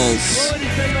Bengals.